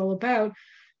this is all about.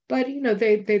 But,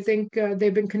 they think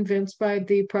they've been convinced by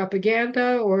the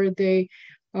propaganda, or they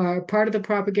are part of the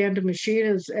propaganda machine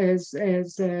as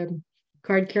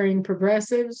card-carrying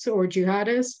progressives or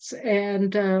jihadists.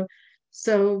 And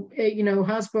so,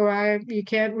 Hasbara, you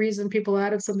can't reason people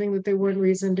out of something that they weren't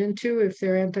reasoned into. If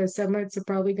they're anti-Semites, they're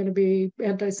probably going to be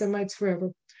anti-Semites forever.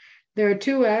 There are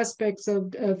two aspects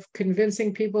of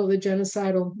convincing people of the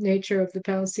genocidal nature of the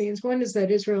Palestinians. One is that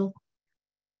Israel,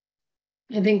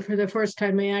 I think for the first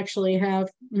time, may actually have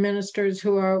ministers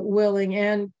who are willing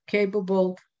and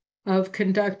capable of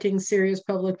conducting serious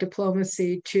public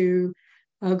diplomacy to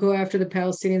go after the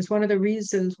Palestinians. One of the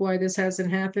reasons why this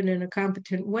hasn't happened in a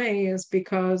competent way is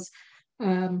because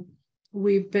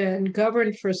we've been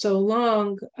governed for so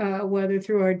long, whether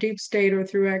through our deep state or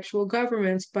through actual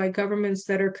governments, by governments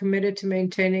that are committed to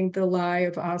maintaining the lie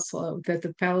of Oslo, that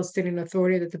the Palestinian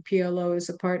Authority, that the PLO is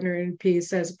a partner in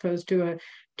peace, as opposed to a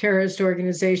terrorist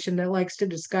organization that likes to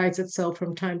disguise itself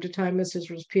from time to time as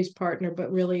Israel's peace partner,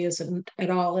 but really isn't at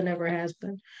all and never has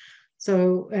been.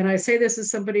 So, and I say this as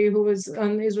somebody who was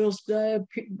on Israel's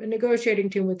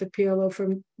negotiating team with the PLO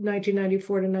from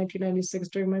 1994 to 1996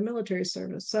 during my military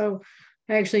service. So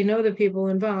I actually know the people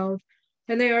involved,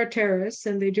 and they are terrorists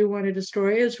and they do want to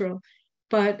destroy Israel.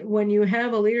 But when you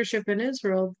have a leadership in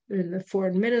Israel, in the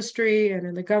foreign ministry and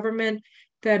in the government,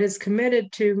 that is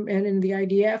committed to, and in the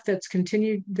IDF that's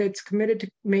committed to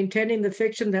maintaining the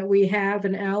fiction that we have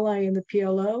an ally in the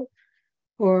PLO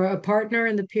or a partner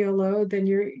in the PLO, then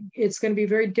it's going to be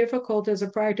very difficult as a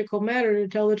practical matter to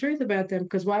tell the truth about them,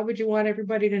 because why would you want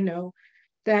everybody to know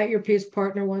that your peace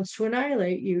partner wants to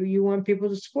annihilate you? You want people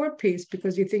to support peace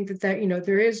because you think that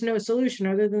there is no solution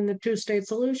other than the two-state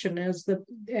solution, as the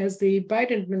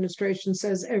Biden administration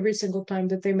says every single time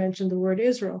that they mention the word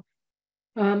Israel.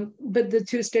 But the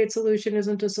two-state solution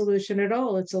isn't a solution at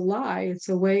all. It's a lie. It's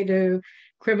a way to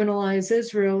criminalize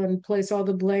Israel and place all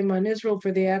the blame on Israel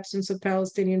for the absence of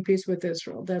Palestinian peace with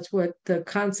Israel. That's what the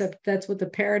concept, that's what the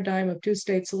paradigm of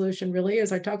two-state solution really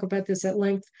is. I talk about this at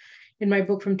length in my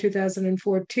book from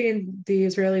 2014, The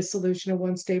Israeli Solution, a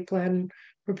One-State Plan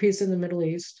for Peace in the Middle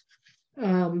East,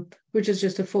 which is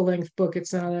just a full-length book.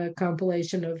 It's not a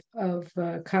compilation of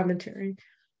commentary.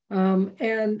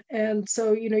 And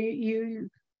so,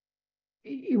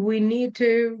 we need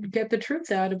to get the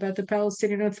truth out about the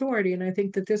Palestinian Authority. And I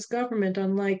think that this government,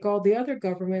 unlike all the other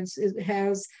governments,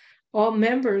 has all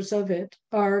members of it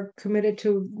are committed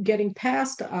to getting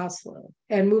past Oslo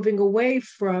and moving away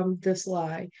from this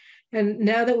lie. And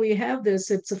now that we have this,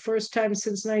 it's the first time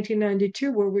since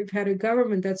 1992 where we've had a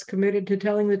government that's committed to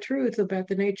telling the truth about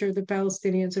the nature of the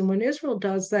Palestinians. And when Israel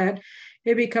does that,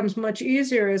 it becomes much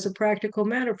easier as a practical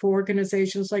matter for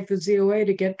organizations like the ZOA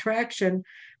to get traction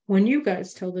when you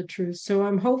guys tell the truth. So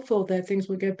I'm hopeful that things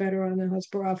will get better on the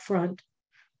Hezbollah front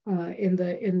in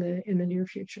the near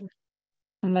future.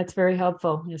 And that's very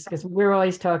helpful, just because we're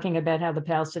always talking about how the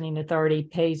Palestinian Authority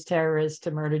pays terrorists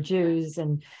to murder Jews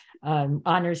and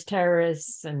honors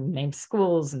terrorists and names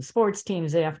schools and sports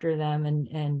teams after them.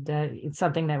 And it's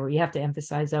something that we have to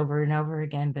emphasize over and over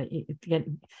again. But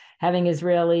having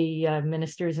Israeli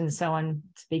ministers and so on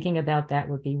speaking about that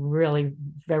would be really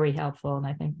very helpful. And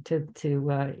I think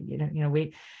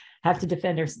we have to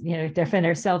defend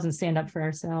ourselves and stand up for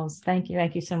ourselves. Thank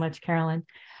you so much, Carolyn.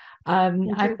 I'm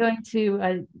going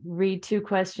to read two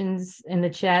questions in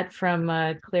the chat from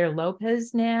Claire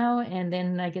Lopez now, and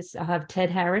then I guess I'll have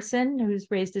Ted Harrison, who's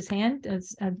raised his hand,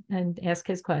 and ask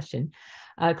his question.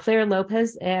 Claire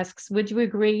Lopez asks, would you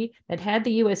agree that had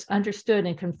the U.S. understood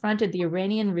and confronted the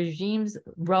Iranian regime's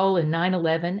role in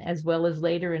 9/11, as well as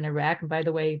later in Iraq, and by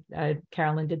the way,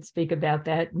 Carolyn did speak about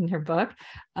that in her book,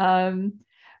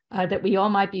 that we all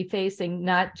might be facing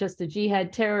not just a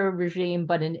jihad terror regime,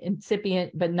 but an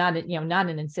incipient, but not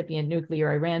an incipient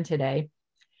nuclear Iran today.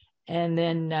 And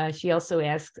then she also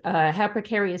asks, how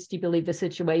precarious do you believe the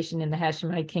situation in the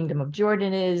Hashemite Kingdom of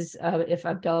Jordan is? If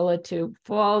Abdullah II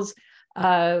falls,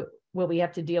 will we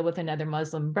have to deal with another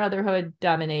Muslim Brotherhood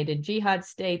dominated jihad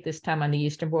state, this time on the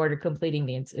eastern border, completing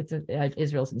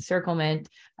Israel's encirclement?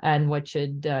 And what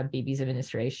should Bibi's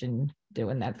administration do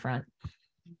in that front?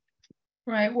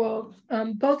 Right. Well,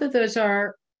 both of those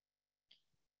are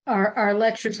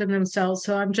lectures in themselves.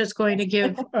 So I'm just going to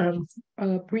give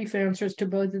brief answers to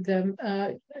both of them.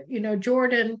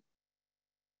 Jordan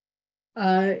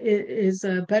is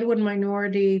a Bedouin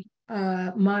minority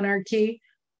monarchy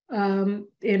in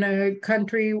a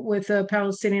country with a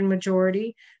Palestinian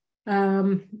majority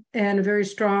and a very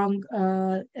strong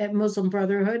Muslim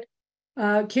Brotherhood.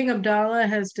 King Abdallah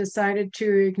has decided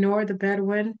to ignore the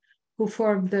Bedouin who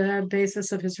formed the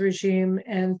basis of his regime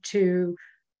and to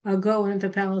go into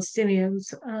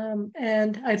Palestinians.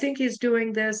 And I think he's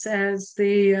doing this as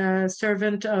the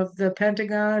servant of the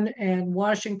Pentagon and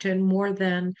Washington more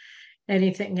than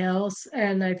anything else.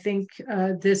 And I think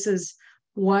this is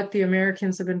what the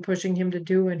Americans have been pushing him to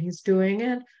do, and he's doing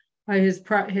it.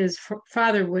 His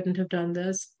father wouldn't have done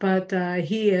this, but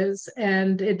he is,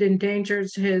 and it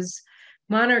endangers his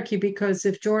monarchy, because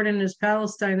if Jordan is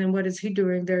Palestine, then what is he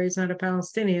doing there? He's not a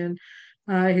Palestinian.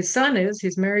 His son is.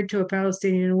 He's married to a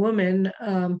Palestinian woman.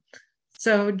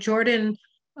 So Jordan,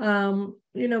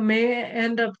 may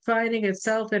end up finding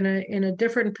itself in a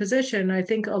different position. I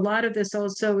think a lot of this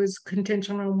also is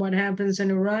contingent on what happens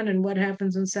in Iran and what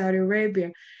happens in Saudi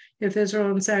Arabia. If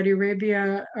Israel and Saudi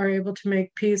Arabia are able to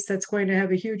make peace, that's going to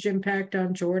have a huge impact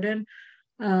on Jordan,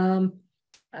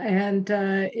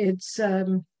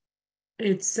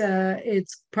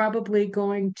 it's probably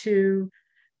going to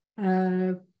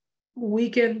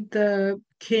weaken the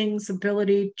king's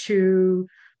ability to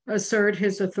assert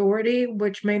his authority,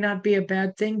 which may not be a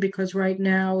bad thing, because right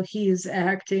now he's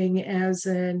acting as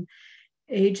an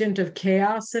agent of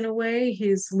chaos in a way.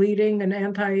 He's leading an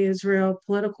anti-Israel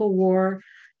political war.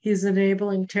 He's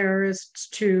enabling terrorists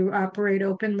to operate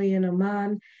openly in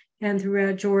Amman and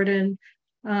throughout Jordan.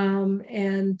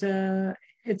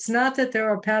 It's not that there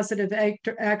are positive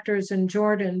actors in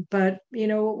Jordan, but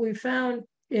what we found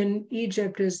in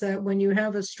Egypt is that when you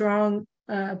have a strong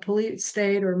police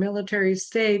state or military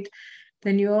state,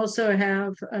 then you also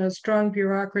have strong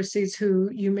bureaucracies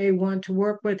who you may want to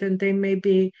work with, and they may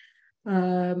be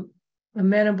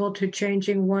amenable to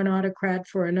changing one autocrat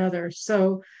for another.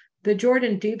 So the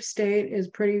Jordan deep state is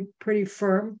pretty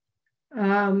firm.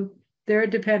 They're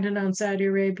dependent on Saudi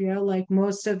Arabia, like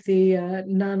most of the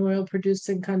non-oil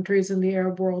producing countries in the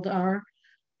Arab world are.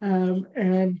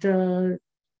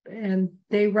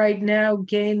 they right now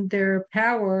gain their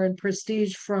power and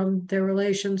prestige from their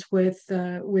relations with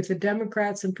the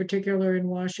Democrats, in particular in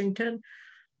Washington.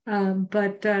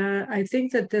 But I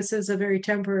think that this is a very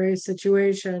temporary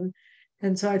situation.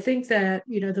 And so I think that,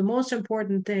 the most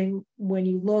important thing when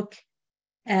you look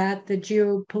at the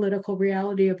geopolitical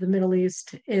reality of the Middle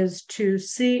East is to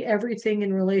see everything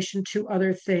in relation to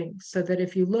other things. So that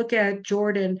if you look at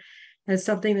Jordan as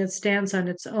something that stands on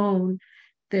its own,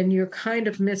 then you're kind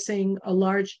of missing a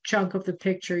large chunk of the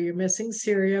picture. You're missing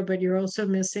Syria, but you're also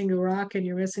missing Iraq, and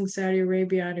you're missing Saudi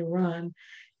Arabia and Iran.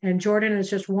 And Jordan is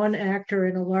just one actor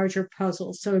in a larger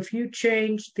puzzle. So if you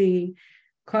change the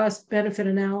cost benefit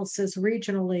analysis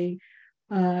regionally,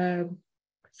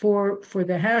 for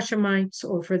the Hashemites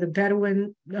or for the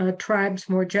Bedouin tribes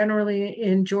more generally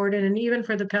in Jordan, and even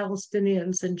for the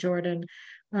Palestinians in Jordan,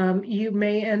 you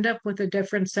may end up with a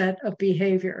different set of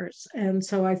behaviors. And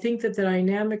so I think that the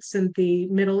dynamics in the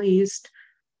Middle East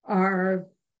are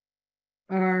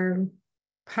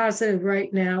positive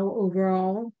right now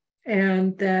overall,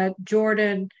 and that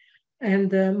Jordan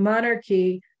and the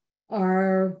monarchy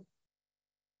are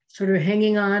sort of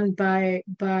hanging on by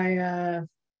a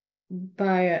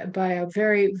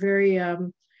very, very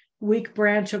weak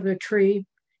branch of the tree,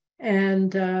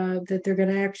 and that they're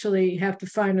going to actually have to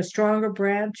find a stronger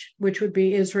branch, which would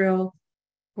be Israel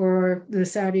or the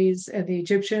Saudis and the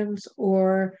Egyptians,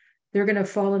 or they're going to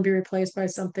fall and be replaced by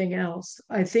something else.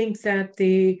 I think that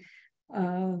the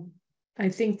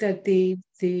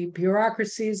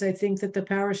bureaucracies, I think that the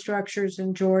power structures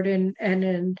in Jordan and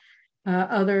in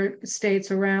other states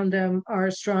around them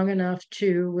are strong enough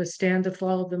to withstand the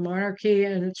fall of the monarchy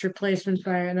and its replacement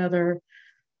by another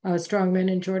strongman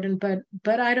in Jordan.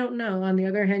 But I don't know. On the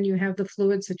other hand, you have the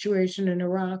fluid situation in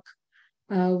Iraq,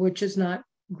 which is not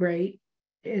great.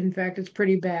 In fact, it's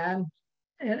pretty bad.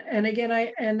 And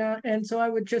again, and so I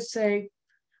would just say,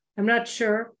 I'm not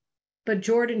sure, but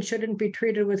Jordan shouldn't be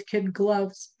treated with kid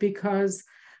gloves, because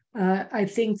I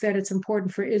think that it's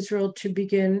important for Israel to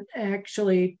begin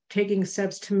actually taking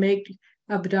steps to make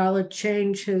Abdallah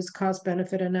change his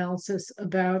cost-benefit analysis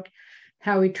about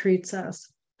how he treats us.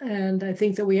 And I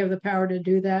think that we have the power to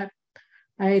do that.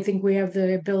 I think we have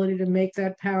the ability to make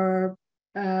that power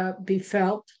be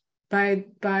felt by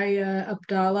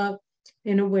Abdallah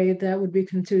in a way that would be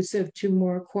conducive to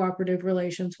more cooperative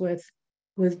relations with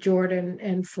Jordan,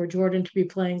 and for Jordan to be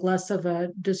playing less of a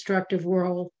destructive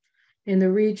role in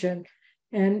the region.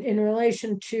 And in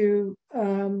relation to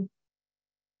the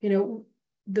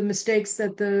mistakes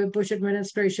that the Bush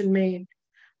administration made,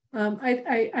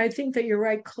 I think that you're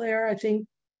right, Claire. I think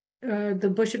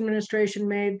the Bush administration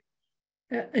made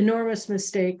enormous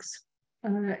mistakes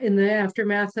in the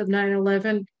aftermath of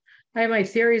 9/11. I have my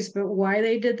theories about why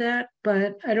they did that,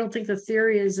 but I don't think the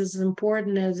theory is as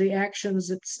important as the actions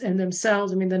and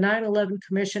themselves. I mean, the 9/11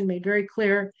 Commission made very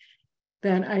clear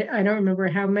that I don't remember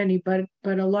how many, but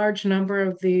a large number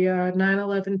of the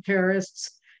 9/11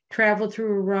 terrorists traveled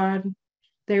through Iran.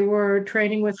 They were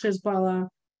training with Hezbollah.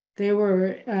 They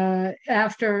were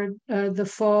after the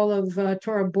fall of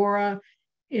Tora Bora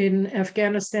in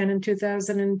Afghanistan in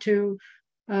 2002.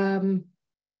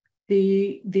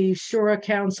 The Shura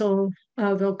Council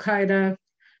of Al-Qaeda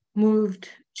moved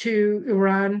to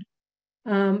Iran.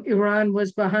 Iran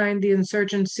was behind the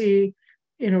insurgency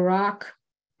in Iraq.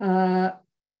 Zarqawi,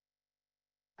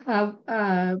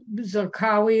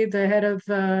 the head of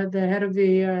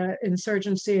the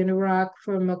insurgency in Iraq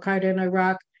from Al-Qaeda in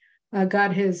Iraq,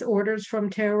 got his orders from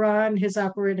Tehran. His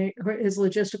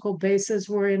logistical bases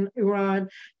were in Iran.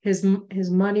 His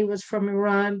money was from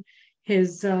Iran.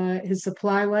 His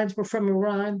supply lines were from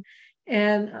Iran,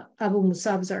 and Abu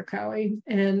Musab Zarqawi.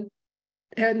 And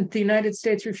the United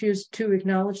States refused to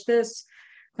acknowledge this.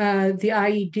 The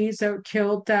IEDs that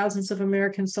killed thousands of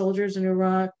American soldiers in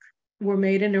Iraq were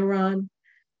made in Iran.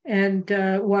 And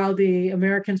while the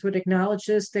Americans would acknowledge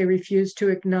this, they refused to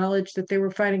acknowledge that they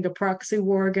were fighting a proxy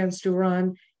war against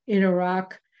Iran in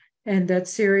Iraq, and that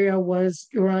Syria was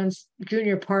Iran's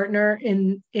junior partner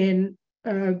in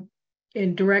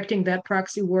directing that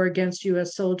proxy war against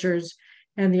U.S. soldiers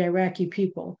and the Iraqi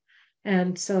people.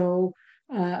 And so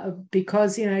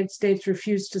because the United States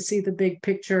refused to see the big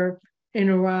picture in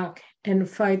Iraq and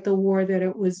fight the war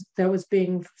that was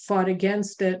being fought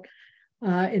against it,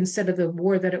 instead of the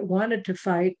war that it wanted to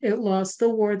fight, it lost the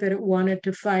war that it wanted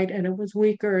to fight, and it was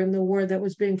weaker in the war that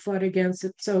was being fought against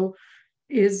it. So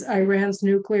is Iran's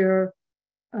nuclear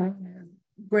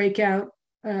breakout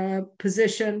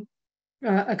position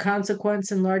a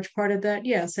consequence in large part of that?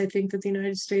 Yes, I think that the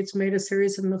United States made a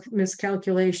series of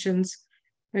miscalculations,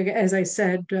 as I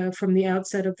said, from the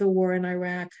outset of the war in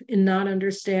Iraq, in not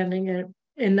understanding it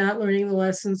in not learning the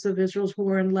lessons of Israel's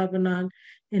war in Lebanon,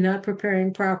 in not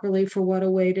preparing properly for what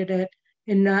awaited it,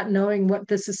 in not knowing what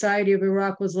the society of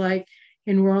Iraq was like,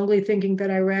 in wrongly thinking that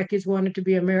Iraqis wanted to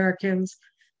be Americans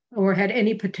or had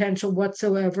any potential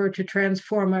whatsoever to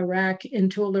transform Iraq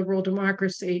into a liberal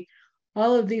democracy.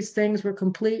 All of these things were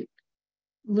complete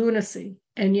lunacy,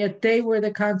 and yet they were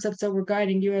the concepts that were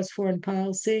guiding U.S. foreign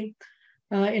policy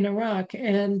in Iraq.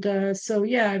 And so,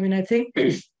 yeah, I mean, I think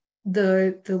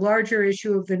the larger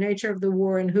issue of the nature of the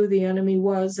war and who the enemy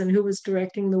was and who was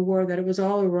directing the war, that it was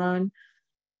all Iran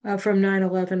from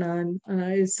 9/11 on,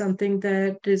 is something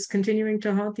that is continuing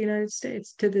to haunt the United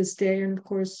States to this day, and of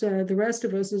course the rest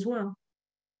of us as well.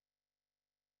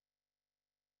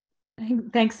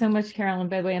 Thanks so much, Carolyn.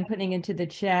 By the way, I'm putting into the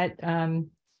chat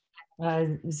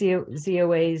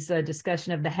ZOA's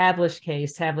discussion of the Havlish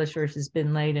case, Havlish versus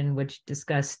Bin Laden, which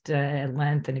discussed at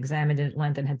length and examined at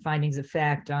length and had findings of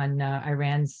fact on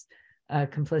Iran's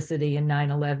complicity in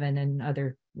 9/11 and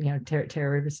other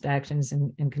terrorist actions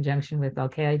in conjunction with Al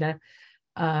Qaeda.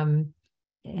 And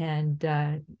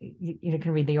you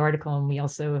can read the article, and we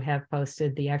also have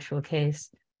posted the actual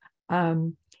case.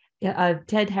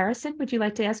 Ted Harrison, would you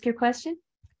like to ask your question?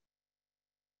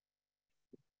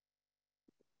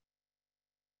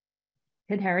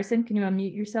 Ted Harrison, can you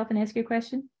unmute yourself and ask your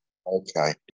question?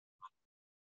 Okay.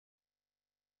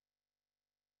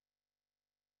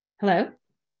 Hello?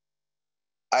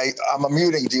 I'm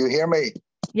unmuting. Do you hear me?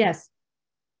 Yes.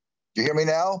 Do you hear me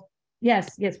now?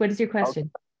 Yes. What is your question?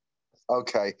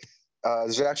 Okay.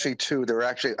 There's actually two. They're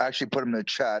actually put them in the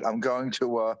chat. I'm going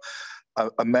to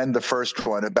amend the first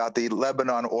one about the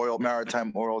Lebanon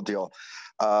maritime oil deal.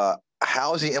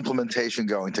 How's the implementation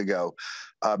going to go?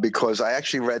 Because I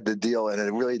actually read the deal and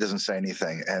it really doesn't say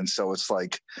anything. And so it's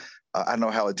like, I don't know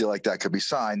how a deal like that could be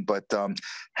signed, but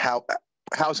how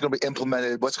it's going to be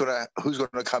implemented? Who's going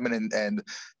to come in and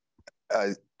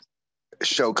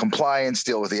show compliance,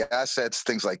 deal with the assets,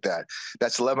 things like that.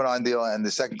 That's the Lebanon deal. And the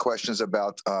second question is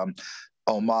about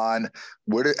Oman.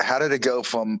 How did it go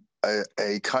from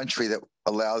a country that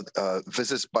allowed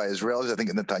visits by Israelis? I think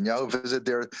Netanyahu visited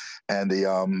there, and the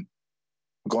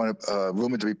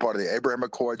rumored to be part of the Abraham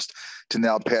Accords, to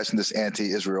now passing this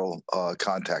anti-Israel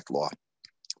contact law.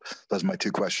 Those are my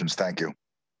two questions. Thank you.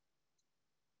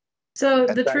 So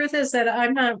the truth is that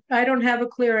I don't have a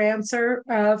clear answer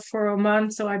for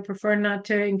Oman, so I prefer not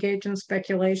to engage in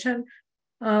speculation.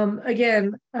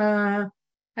 Again, I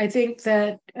think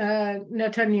that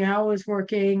Netanyahu is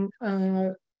working.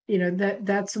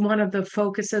 That's one of the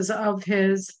focuses of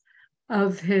his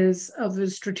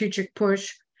strategic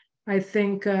push. I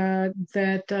think that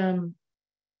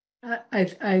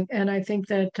I think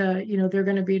that they're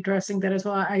going to be addressing that as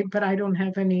well. But I don't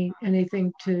have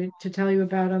anything to tell you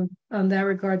about on that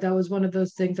regard. That was one of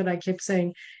those things that I kept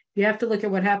saying. You have to look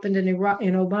at what happened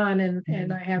in Oman,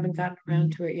 and I haven't gotten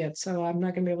around to it yet. So I'm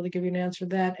not going to be able to give you an answer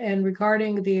to that. And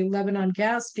regarding the Lebanon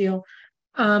gas deal,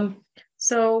 Total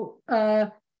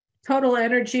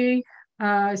Energy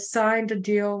signed a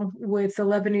deal with the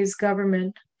Lebanese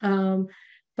government,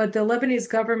 but the Lebanese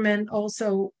government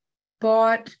also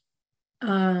bought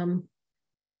part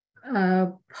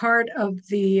of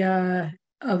the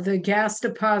gas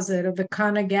deposit of the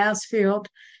Kana gas field,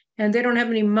 and they don't have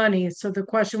any money. So the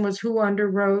question was, who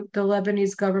underwrote the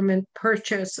Lebanese government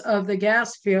purchase of the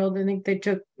gas field? I think they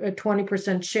took a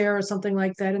 20% share or something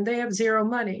like that, and they have zero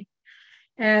money.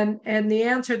 And the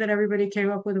answer that everybody came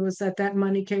up with was that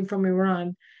money came from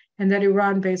Iran, and that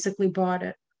Iran basically bought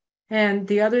it. And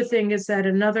the other thing is that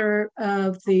another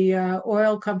of the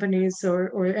oil companies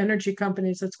or energy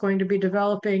companies that's going to be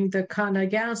developing the Kana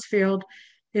gas field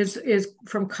is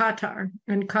from Qatar.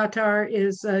 And Qatar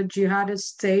is a jihadist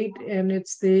state, and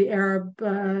it's the Arab,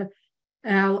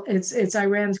 it's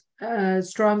Iran's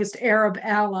strongest Arab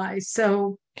ally.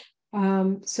 So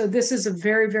this is a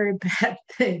very, very bad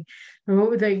thing.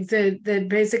 That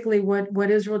basically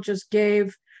what Israel just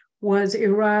gave was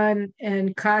Iran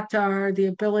and Qatar the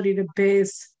ability to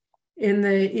base in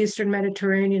the Eastern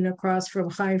Mediterranean across from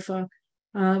Haifa.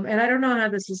 And I don't know how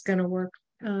this is going to work.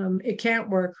 It can't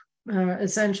work,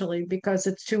 essentially, because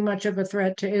it's too much of a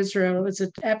threat to Israel. It's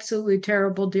an absolutely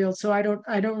terrible deal. So I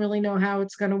don't really know how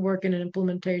it's going to work in an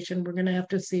implementation. We're going to have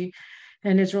to see.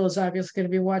 And Israel is obviously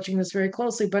going to be watching this very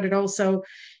closely, but it also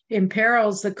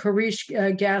imperils the Karish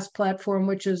gas platform,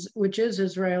 which is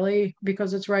Israeli,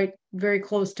 because it's very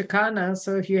close to Kana.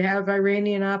 So if you have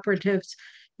Iranian operatives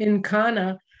in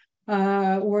Kana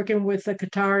working with the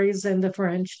Qataris and the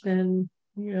French, then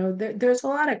there's a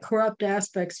lot of corrupt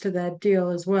aspects to that deal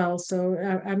as well. So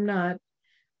I'm not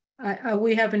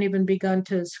we haven't even begun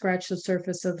to scratch the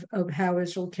surface of how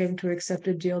Israel came to accept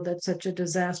a deal that's such a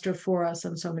disaster for us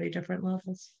on so many different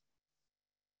levels.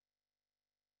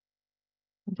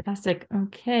 Fantastic.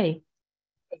 Okay.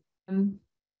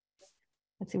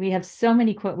 Let's see. We have so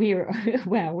many. We are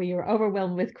wow. We are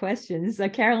overwhelmed with questions.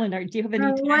 Carolyn, do you have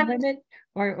any time limit?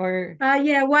 Or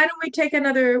yeah. Why don't we take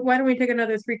another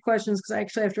 3 questions? Because I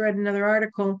actually have to write another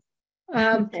article.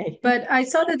 Okay. But I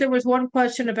saw that there was one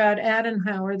question about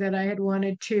Adenauer that I had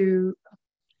wanted to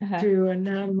do, and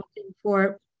now I'm looking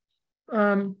for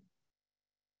it.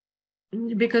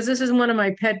 Because this is one of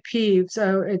my pet peeves.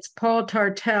 So it's Paul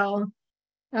Tartel.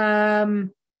 So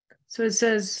it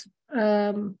says,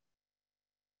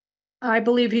 I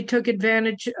believe he took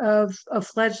advantage of a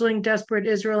fledgling desperate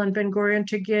Israel and Ben-Gurion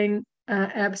to gain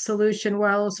absolution,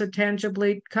 while also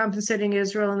tangibly compensating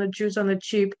Israel and the Jews on the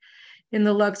cheap in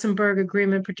the Luxembourg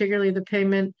Agreement, particularly the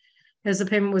payment, as the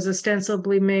payment was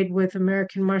ostensibly made with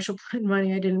American Marshall Plan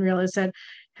money. I didn't realize that.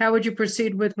 How would you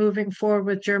proceed with moving forward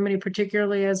with Germany,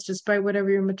 particularly as, despite whatever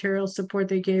your material support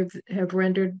they gave, have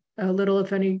rendered little,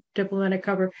 if any, diplomatic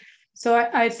cover? So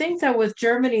I think that with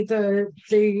Germany, the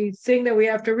thing that we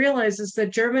have to realize is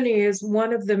that Germany is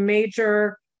one of the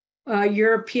major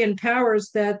European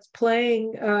powers that's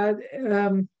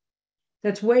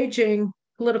that's waging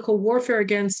political warfare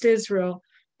against Israel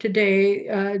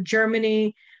today.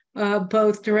 Germany,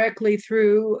 both directly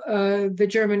through the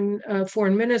German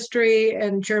Foreign Ministry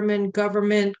and German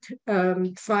government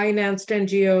financed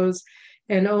NGOs,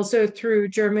 and also through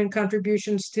German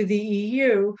contributions to the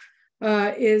EU,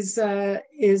 is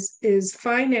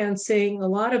financing a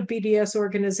lot of BDS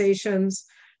organizations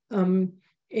in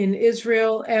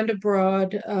Israel and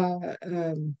abroad.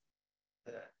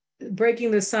 Breaking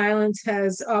the Silence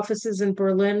has offices in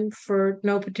Berlin for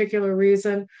no particular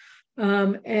reason.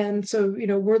 And so,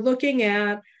 we're looking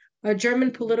at a German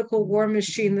political war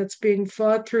machine that's being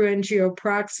fought through NGO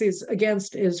proxies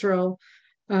against Israel.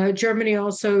 Germany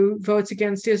also votes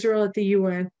against Israel at the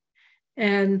UN.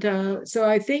 And so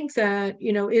I think that,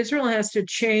 Israel has to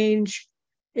change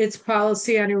its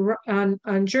policy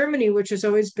on Germany, which has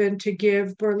always been to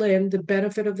give Berlin the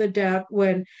benefit of the doubt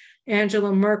when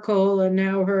Angela Merkel and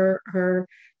now her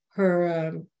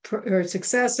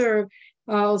successor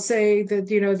all say that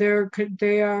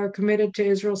they are committed to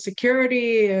Israel's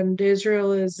security, and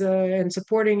Israel is and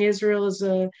supporting Israel is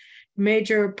a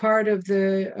major part of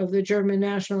the German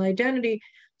national identity.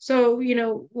 So,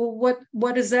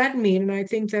 what does that mean? And I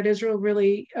think that Israel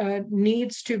really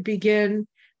needs to begin.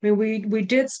 I mean, we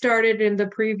did start it in the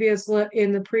previous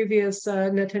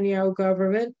Netanyahu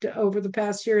government. Over the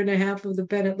past year and a half of the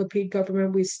Bennett-Lapid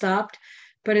government, we stopped.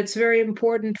 But it's very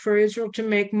important for Israel to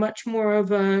make much more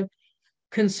of a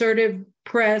concerted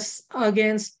press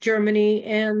against Germany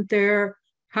and their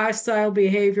hostile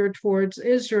behavior towards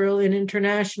Israel in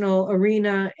international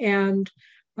arena, and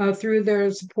through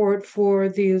their support for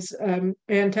these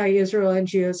anti-Israel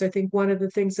NGOs. I think one of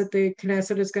the things that the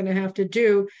Knesset is going to have to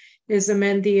do is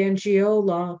amend the NGO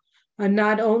law,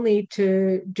 not only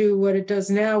to do what it does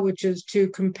now, which is to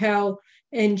compel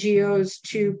NGOs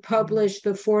to publish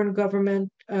the foreign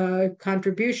government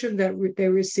contribution that they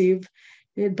receive,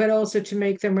 but also to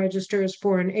make them register as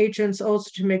foreign agents,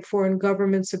 also to make foreign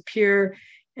governments appear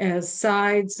as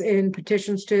sides in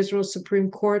petitions to Israel's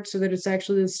Supreme Court, so that it's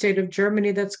actually the state of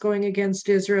Germany that's going against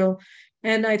Israel.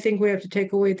 And I think we have to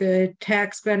take away the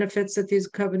tax benefits that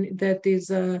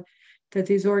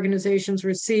these organizations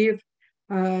receive.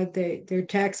 They're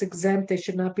tax exempt. They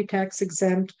should not be tax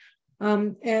exempt.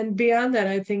 And beyond that,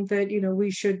 I think that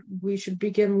we should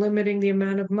begin limiting the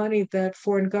amount of money that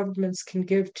foreign governments can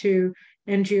give to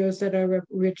NGOs that are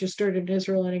registered in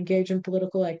Israel and engage in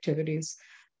political activities.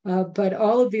 But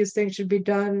all of these things should be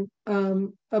done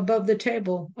above the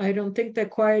table. I don't think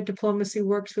that quiet diplomacy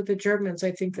works with the Germans.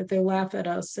 I think that they laugh at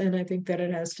us, and I think that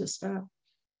it has to stop.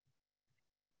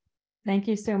 Thank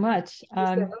you so much.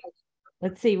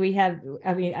 Let's see, we have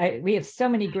so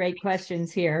many great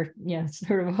questions here,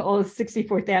 sort of all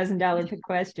 $64,000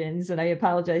 questions, and I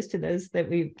apologize to those that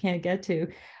we can't get to.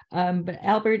 But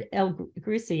Albert L.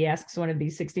 Grusi asks one of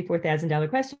these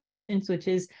 $64,000 questions, which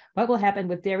is, what will happen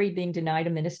with dairy being denied a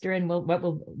minister, and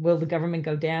will the government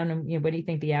go down, and what do you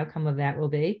think the outcome of that will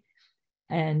be?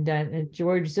 And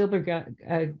George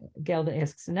Zilbergeld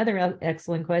asks another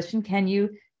excellent question. Can you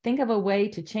think of a way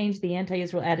to change the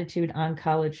anti-Israel attitude on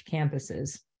college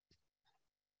campuses?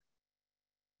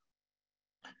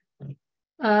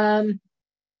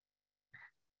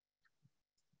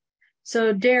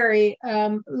 So dairy,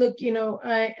 look,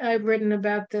 I've written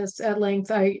about this at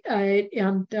length. I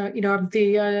am, I'm now I'm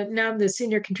the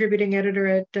senior contributing editor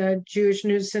at Jewish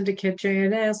News Syndicate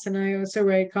JNS, and I also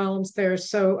write columns there.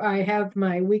 So I have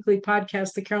my weekly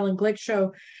podcast, The Carolyn Glick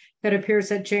Show, that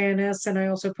appears at JNS, and I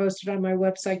also post it on my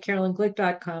website,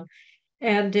 carolynglick.com.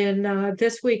 And in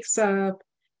this week's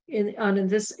in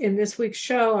this week's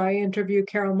show, I interview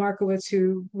Carol Markowitz,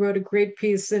 who wrote a great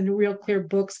piece in Real Clear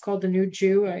Books called The New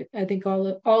Jew. I think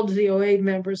all ZOA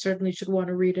members certainly should want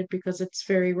to read it because it's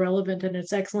very relevant and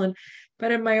it's excellent.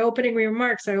 But in my opening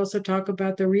remarks, I also talk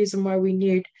about the reason why we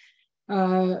need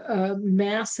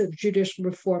massive judicial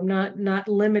reform, not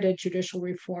limited judicial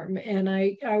reform. And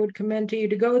I would commend to you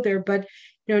to go there. But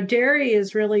dairy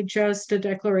is really just a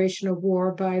declaration of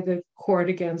war by the court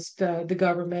against the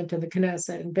government and the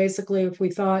Knesset. And basically,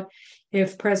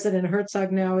 if President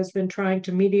Herzog now has been trying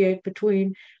to mediate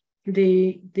between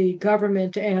the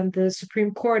government and the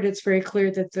Supreme Court, it's very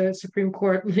clear that the Supreme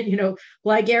Court,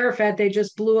 like Arafat, they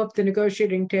just blew up the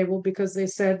negotiating table because they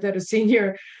said that a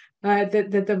senior that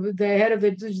the head of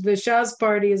the Shas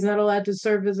party is not allowed to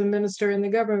serve as a minister in the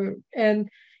government. And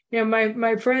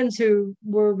my friends who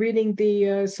were reading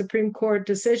the Supreme Court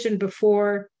decision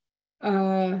before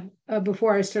I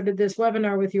started this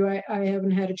webinar with you, I haven't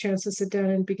had a chance to sit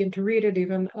down and begin to read it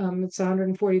even. It's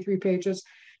 143 pages.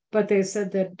 But they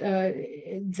said that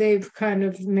they've kind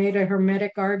of made a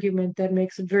hermetic argument that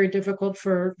makes it very difficult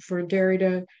for Derry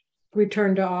to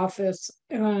return to office.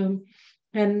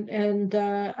 And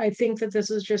I think that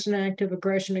this is just an act of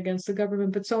aggression against the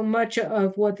government. But so much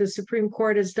of what the Supreme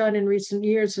Court has done in recent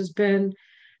years has been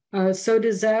so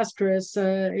disastrous.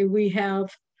 We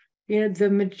have, the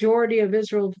majority of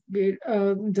Israel,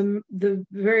 the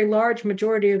very large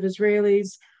majority of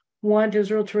Israelis want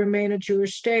Israel to remain a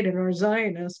Jewish state and are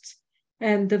Zionists.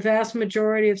 And the vast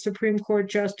majority of Supreme Court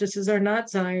justices are not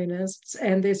Zionists,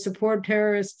 and they support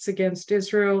terrorists against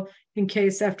Israel in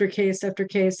case after case after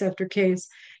case after case.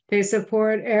 They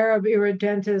support Arab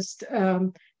irredentist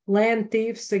land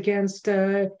thieves against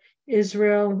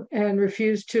Israel and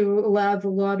refuse to allow the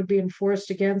law to be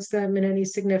enforced against them in any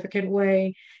significant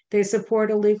way. They support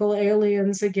illegal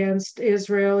aliens against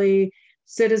Israeli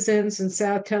citizens in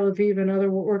South Tel Aviv and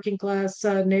other working class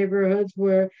neighborhoods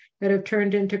that have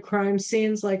turned into crime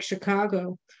scenes like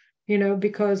Chicago,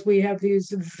 because we have these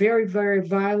very, very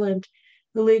violent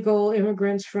illegal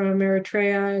immigrants from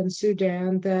Eritrea and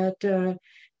Sudan that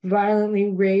violently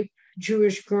rape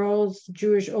Jewish girls,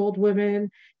 Jewish old women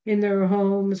in their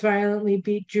homes, violently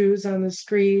beat Jews on the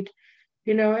street,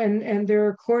 and they're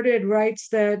accorded rights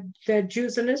that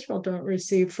Jews in Israel don't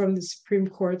receive from the Supreme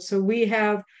Court. So we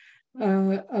have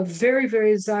a very,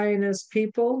 very Zionist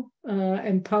people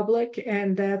and public,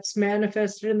 and that's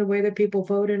manifested in the way that people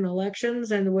vote in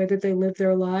elections and the way that they live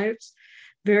their lives,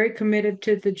 very committed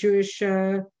to the Jewish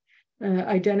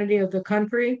identity of the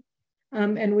country.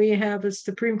 And we have a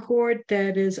Supreme Court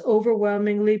that is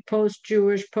overwhelmingly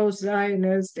post-Jewish,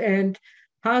 post-Zionist, and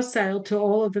hostile to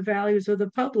all of the values of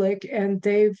the public. And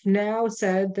they've now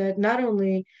said that not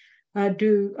only are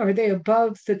they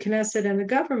above the Knesset and the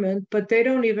government, but they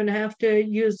don't even have to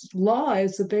use law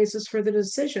as the basis for the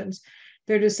decisions.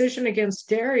 Their decision against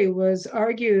dairy was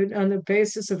argued on the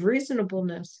basis of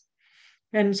reasonableness.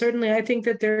 And certainly I think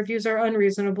that their views are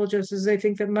unreasonable, just as they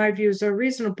think that my views are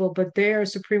reasonable, but they are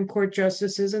Supreme Court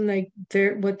justices and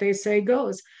what they say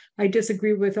goes. I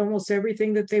disagree with almost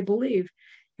everything that they believe.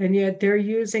 And yet they're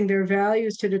using their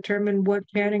values to determine what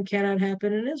can and cannot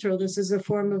happen in Israel. This is a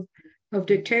form of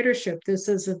dictatorship. This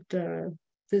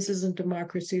isn't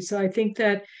democracy. So I think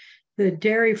that the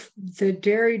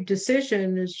dairy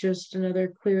decision is just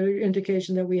another clear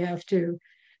indication that we have to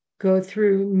go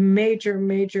through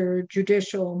major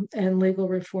judicial and legal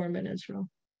reform in Israel.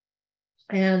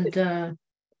 And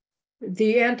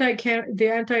the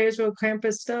anti-Israel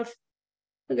campus stuff,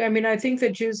 I mean, I think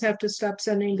that Jews have to stop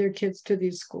sending their kids to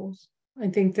these schools. I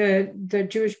think that the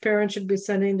Jewish parents should be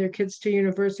sending their kids to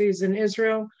universities in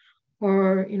Israel,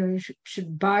 or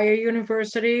should buy a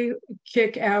university,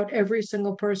 kick out every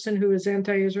single person who is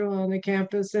anti-Israel on the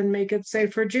campus, and make it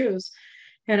safe for Jews.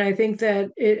 And I think that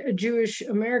Jewish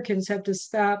Americans have to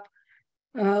stop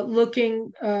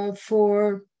looking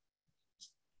for.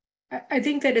 I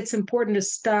think that it's important to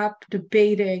stop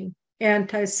debating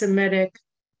anti-Semitic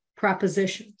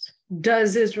propositions.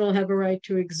 Does Israel have a right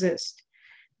to exist?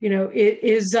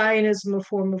 Is Zionism a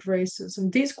form of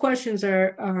racism? These questions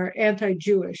are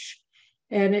anti-Jewish,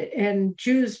 and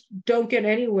Jews don't get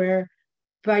anywhere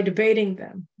by debating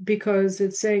them, because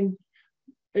it's saying,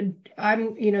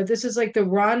 this is like the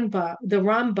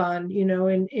Ramban,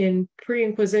 in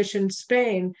pre-Inquisition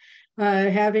Spain,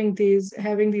 having these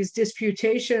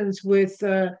disputations with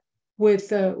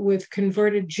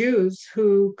converted Jews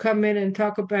who come in and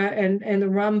talk about, and the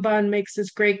Ramban makes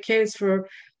this great case for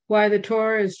why the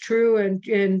Torah is true and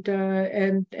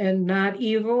not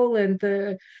evil, and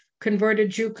the converted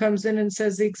Jew comes in and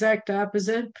says the exact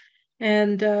opposite,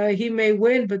 and he may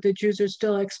win, but the Jews are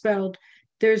still expelled.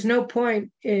 There's no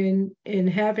point in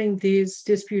having these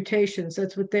disputations.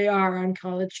 That's what they are on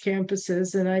college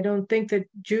campuses, and I don't think that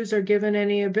Jews are given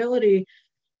any ability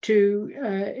to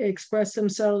express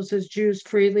themselves as Jews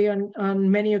freely on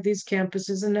many of these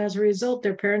campuses. And as a result,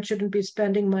 their parents shouldn't be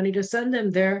spending money to send them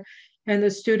there, and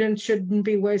the students shouldn't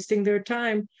be wasting their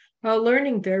time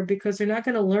learning there, because they're not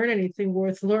going to learn anything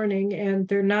worth learning, and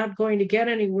they're not going to get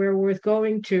anywhere worth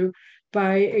going to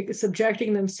by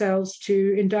subjecting themselves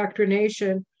to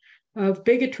indoctrination of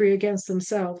bigotry against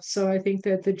themselves. So I think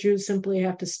that the Jews simply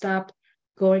have to stop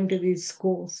going to these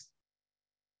schools.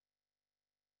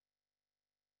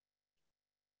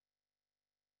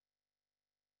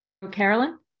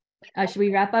 Carolyn, should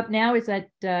we wrap up now? Is that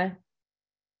yeah,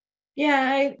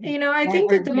 I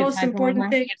think that the most important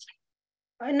thing,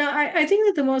 I think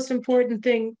that the most important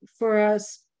thing for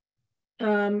us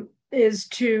is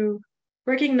to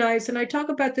recognize, and I talk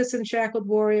about this in Shackled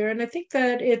Warrior, and I think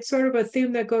that it's sort of a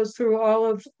theme that goes through all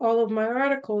of my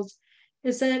articles,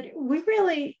 is that we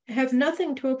really have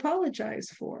nothing to apologize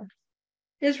for.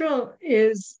 Israel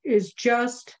is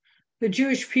just, the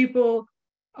Jewish people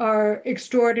are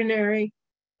extraordinary.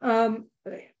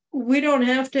 We don't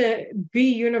have to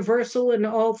be universal in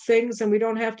all things, and we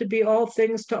don't have to be all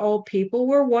things to all people.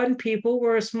 We're one people.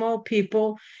 We're a small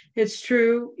people. It's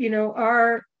true.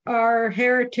 Our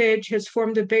heritage has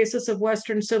formed the basis of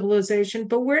Western civilization,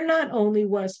 but we're not only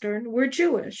Western. We're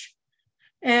Jewish,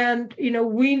 and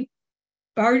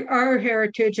our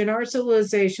heritage and our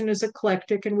civilization is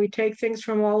eclectic, and we take things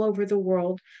from all over the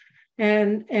world,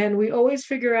 and we always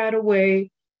figure out a way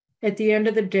at the end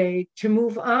of the day to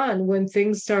move on when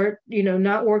things start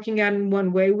not working out in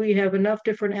one way. We have enough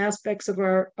different aspects of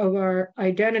our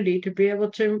identity to be able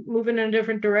to move in a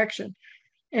different direction.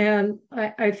 And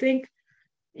I think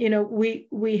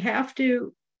we have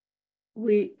to.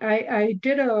 I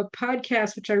did a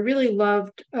podcast which I really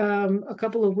loved a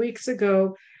couple of weeks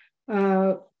ago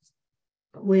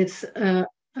with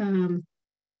hold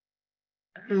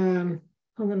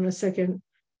on a second.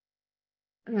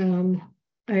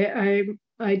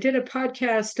 I did a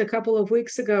podcast a couple of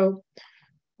weeks ago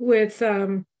with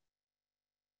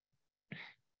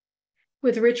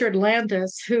Richard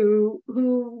Landis, who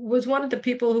was one of the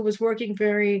people who was working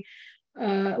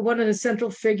one of the central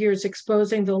figures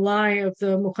exposing the lie of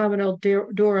the Muhammad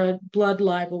al-Dura blood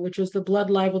libel, which was the blood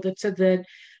libel that said that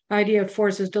IDF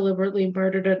forces deliberately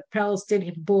murdered a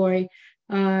Palestinian boy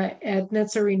at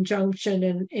Netzarim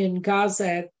Junction in Gaza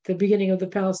at the beginning of the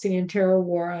Palestinian terror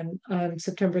war on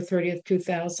September 30th,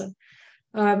 2000.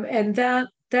 And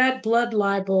that blood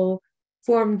libel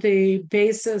formed the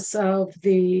basis of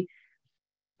the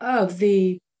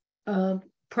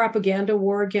propaganda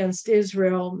war against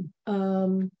Israel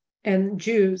and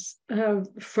Jews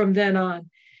from then on.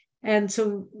 And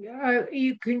so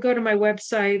you can go to my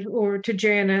website or to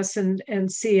JNS and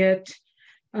see it.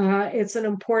 It's an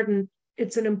important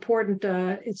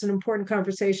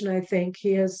conversation. I think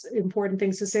he has important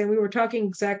things to say. And we were talking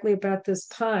exactly about this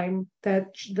time that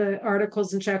the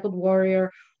articles in Shackled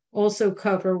Warrior also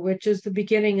cover, which is the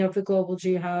beginning of the global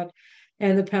jihad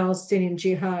and the Palestinian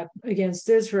jihad against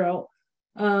Israel.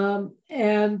 I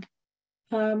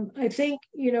think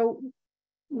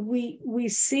we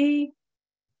see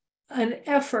an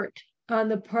effort on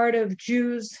the part of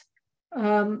Jews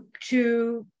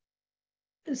to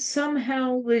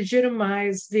somehow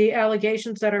legitimize the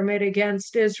allegations that are made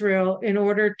against Israel in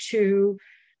order to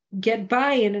get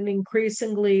by in an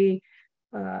increasingly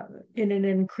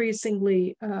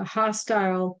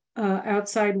hostile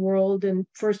outside world, and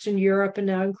first in Europe and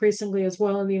now increasingly as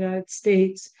well in the United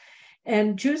States.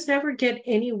 And Jews never get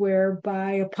anywhere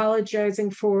by apologizing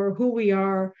for who we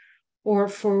are or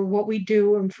for what we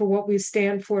do and for what we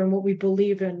stand for and what we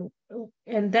believe in.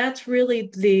 And that's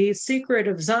really the secret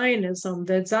of Zionism,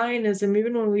 that Zionism,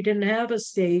 even when we didn't have a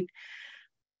state,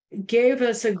 gave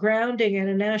us a grounding and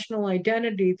a national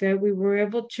identity that we were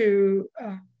able to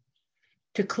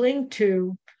cling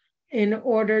to in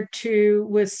order to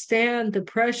withstand the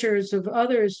pressures of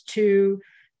others to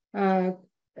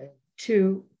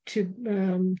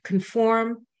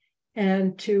conform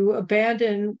and to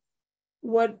abandon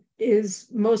what is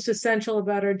most essential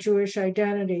about our Jewish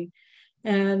identity.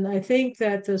 And I think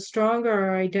that the stronger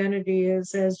our identity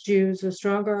is as Jews, the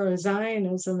stronger our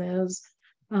Zionism is,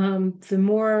 the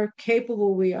more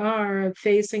capable we are of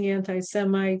facing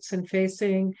anti-Semites and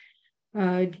facing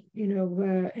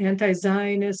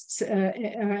anti-Zionists,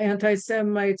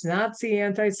 anti-Semites, Nazi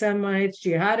anti-Semites,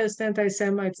 jihadist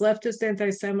anti-Semites, leftist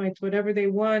anti-Semites, whatever they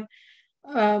want,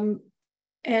 and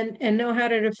know how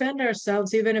to defend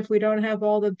ourselves, even if we don't have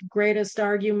all the greatest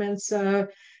arguments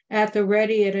at the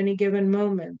ready at any given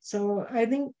moment. So I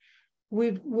think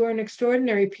we're an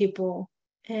extraordinary people,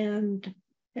 and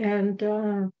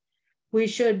we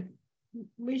should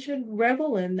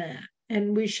revel in that.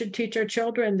 And we should teach our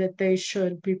children that they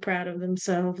should be proud of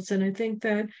themselves. And I think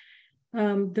that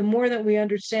the more that we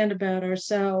understand about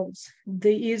ourselves,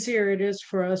 the easier it is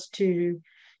for us to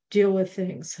deal with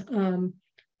things.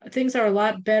 Things are a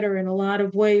lot better in a lot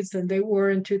of ways than they were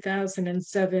in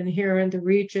 2007 here in the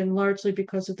region, largely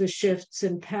because of the shifts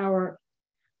in power.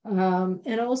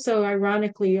 And also,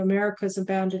 ironically, America's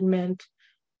abandonment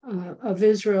of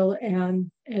Israel and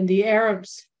the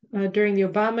Arabs during the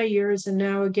Obama years, and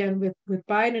now again with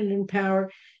Biden in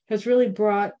power, has really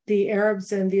brought the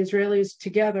Arabs and the Israelis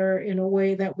together in a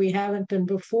way that we haven't been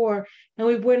before. And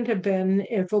we wouldn't have been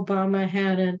if Obama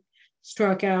hadn't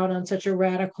struck out on such a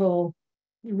radical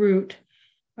route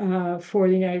for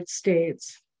the United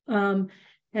States. And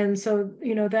so,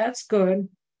 that's good.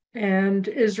 And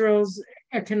Israel's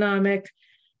economic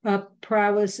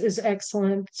prowess is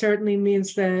excellent. Certainly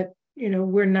means that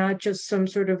we're not just some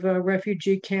sort of a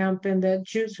refugee camp, and that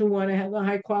Jews who want to have a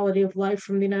high quality of life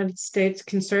from the United States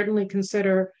can certainly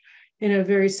consider in a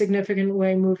very significant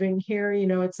way moving here.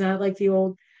 It's not like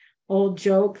the old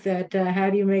joke that how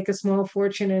do you make a small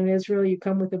fortune in Israel? You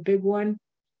come with a big one.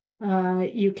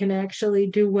 You can actually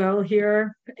do well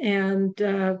here. And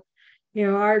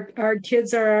our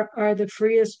kids are the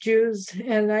freest Jews,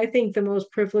 and I think the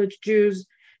most privileged Jews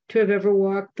to have ever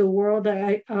walked the world.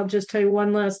 I'll just tell you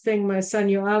one last thing. My son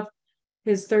Yoav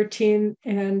is 13,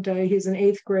 and he's in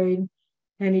 8th grade,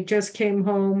 and he just came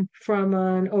home from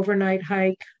an overnight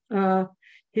hike.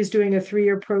 He's doing a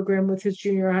 3-year program with his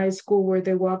junior high school where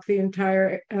they walk the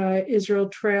entire Israel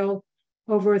Trail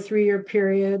over a 3-year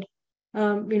period.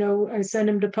 I send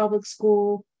him to public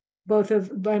school, both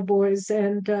of my boys,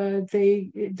 and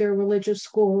they're religious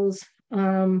schools,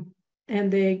 and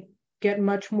they get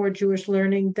much more Jewish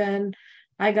learning than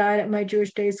I got at my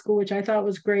Jewish day school, which I thought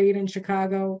was great in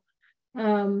Chicago.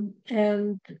 And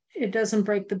it doesn't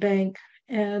break the bank.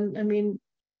 And I mean,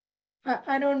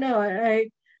 I don't know.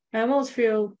 I almost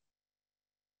feel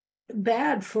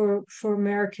bad for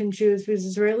American Jews, because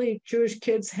Israeli Jewish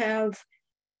kids have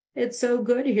it so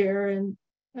good here. And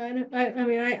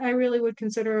I really would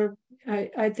consider,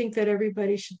 I think that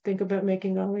everybody should think about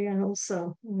making Aliyah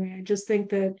also. I just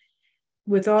think that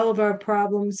with all of our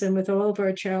problems and with all of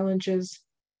our challenges,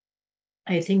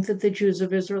 I think that the Jews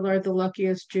of Israel are the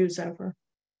luckiest Jews ever.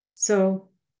 So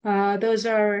those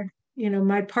are,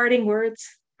 my parting words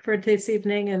for this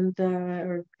evening and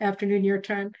or afternoon your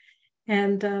time.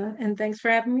 And thanks for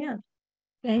having me on.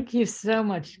 Thank you so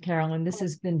much, Carolyn. This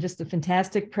has been just a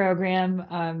fantastic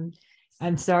program.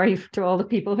 I'm sorry to all the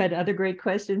people who had other great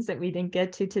questions that we didn't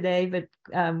get to today, but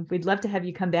we'd love to have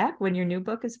you come back when your new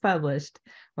book is published,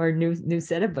 or new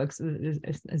set of books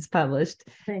is published.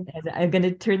 And I'm going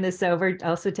to turn this over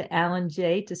also to Alan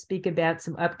J. to speak about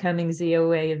some upcoming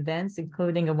ZOA events,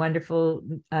 including a wonderful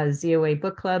ZOA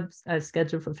book club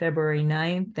scheduled for February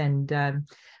 9th, and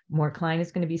Mort Klein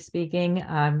is going to be speaking.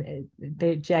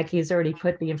 Jackie has already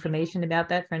put the information about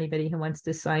that for anybody who wants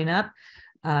to sign up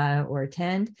or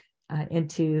attend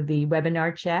into the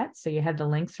webinar chat. So you have the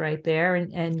links right there.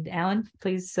 And Alan,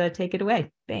 please take it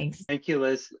away. Thanks. Thank you,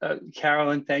 Liz.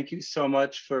 Carolyn, thank you so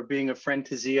much for being a friend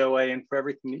to ZOA and for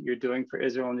everything that you're doing for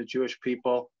Israel and the Jewish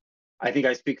people. I think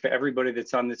I speak for everybody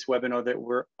that's on this webinar that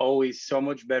we're always so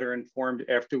much better informed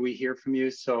after we hear from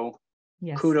you. So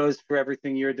yes. Kudos for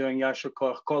everything you're doing. Yashar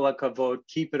koach, kol hakavod.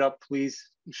 Keep it up, please.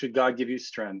 Should God give you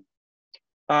strength.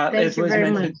 Thank you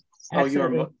very much.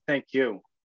 Thank you.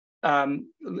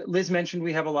 Liz mentioned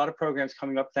we have a lot of programs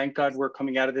coming up. Thank God we're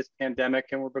coming out of this pandemic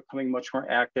and we're becoming much more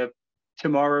active.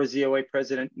 Tomorrow, ZOA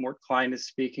President Mort Klein is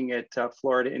speaking at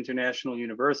Florida International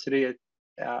University,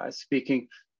 speaking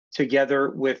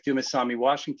together with Dumasami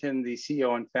Washington, the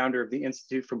CEO and founder of the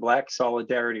Institute for Black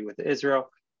Solidarity with Israel.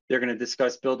 They're going to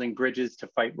discuss building bridges to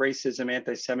fight racism,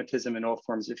 anti-Semitism, and all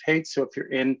forms of hate. So if you're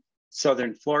in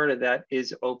Southern Florida, that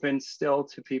is open still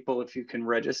to people if you can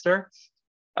register.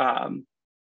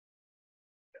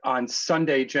 On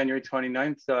Sunday, January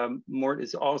 29th, Mort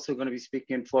is also going to be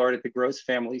speaking in Florida at the Gross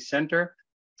Family Center.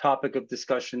 Topic of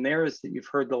discussion there is that you've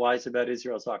heard the lies about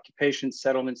Israel's occupation,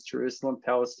 settlements, Jerusalem,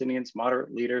 Palestinians,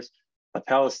 moderate leaders, a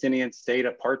Palestinian state,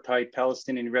 apartheid,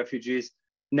 Palestinian refugees.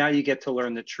 Now you get to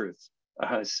learn the truth.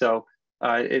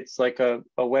 It's like a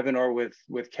webinar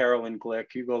with Carolyn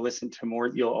Glick. You go listen to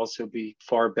Mort, you'll also be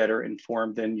far better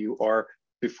informed than you are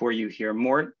before you hear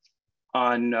Mort.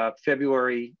 On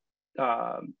February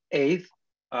 8th,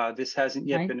 this hasn't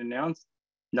yet been announced.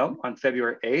 No, on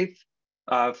February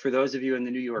 8th, for those of you in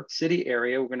the New York City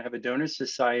area, we're going to have a donor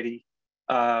society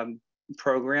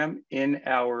program in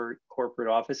our corporate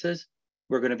offices.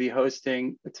 We're going to be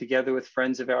hosting, together with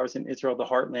friends of ours in Israel, the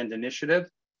Heartland Initiative.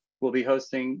 We'll be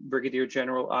hosting Brigadier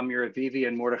General Amir Avivi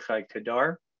and Mordechai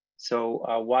Kadar. So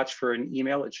watch for an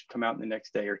email. It should come out in the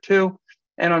next day or two.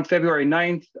 And on February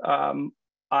 9th,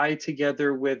 I,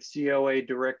 together with ZOA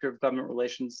Director of Government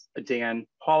Relations, Dan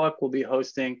Pollock, will be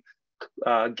hosting,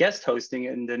 guest hosting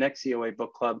in the next ZOA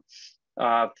book club,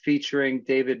 featuring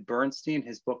David Bernstein,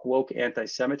 his book, Woke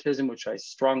Anti-Semitism, which I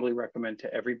strongly recommend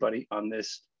to everybody on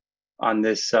this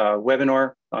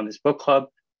webinar, on this book club.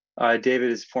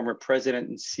 David is former president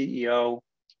and CEO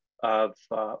of,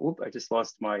 I just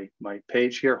lost my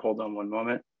page here. Hold on one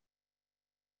moment.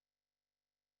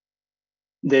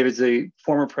 David's the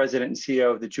former president and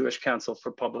CEO of the Jewish Council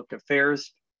for Public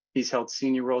Affairs. He's held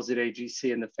senior roles at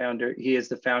AGC and he is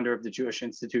the founder of the Jewish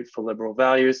Institute for Liberal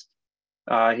Values.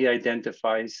 He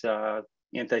identifies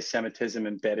anti-Semitism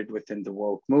embedded within the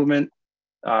woke movement.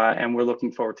 And we're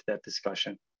looking forward to that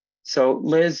discussion. So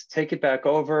Liz, take it back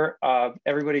over.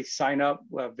 Everybody sign up.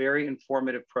 We have very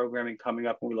informative programming coming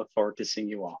up, and we look forward to seeing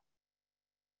you all.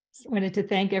 I wanted to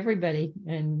thank everybody.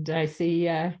 And I see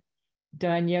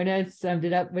Don Yona summed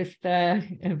it up with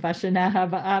Vashana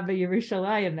Haba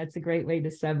Yerushalayim. That's a great way to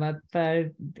sum up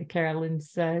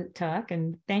Carolyn's talk.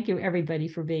 And thank you, everybody,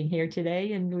 for being here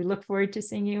today. And we look forward to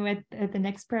seeing you at the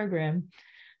next program.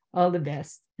 All the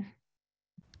best.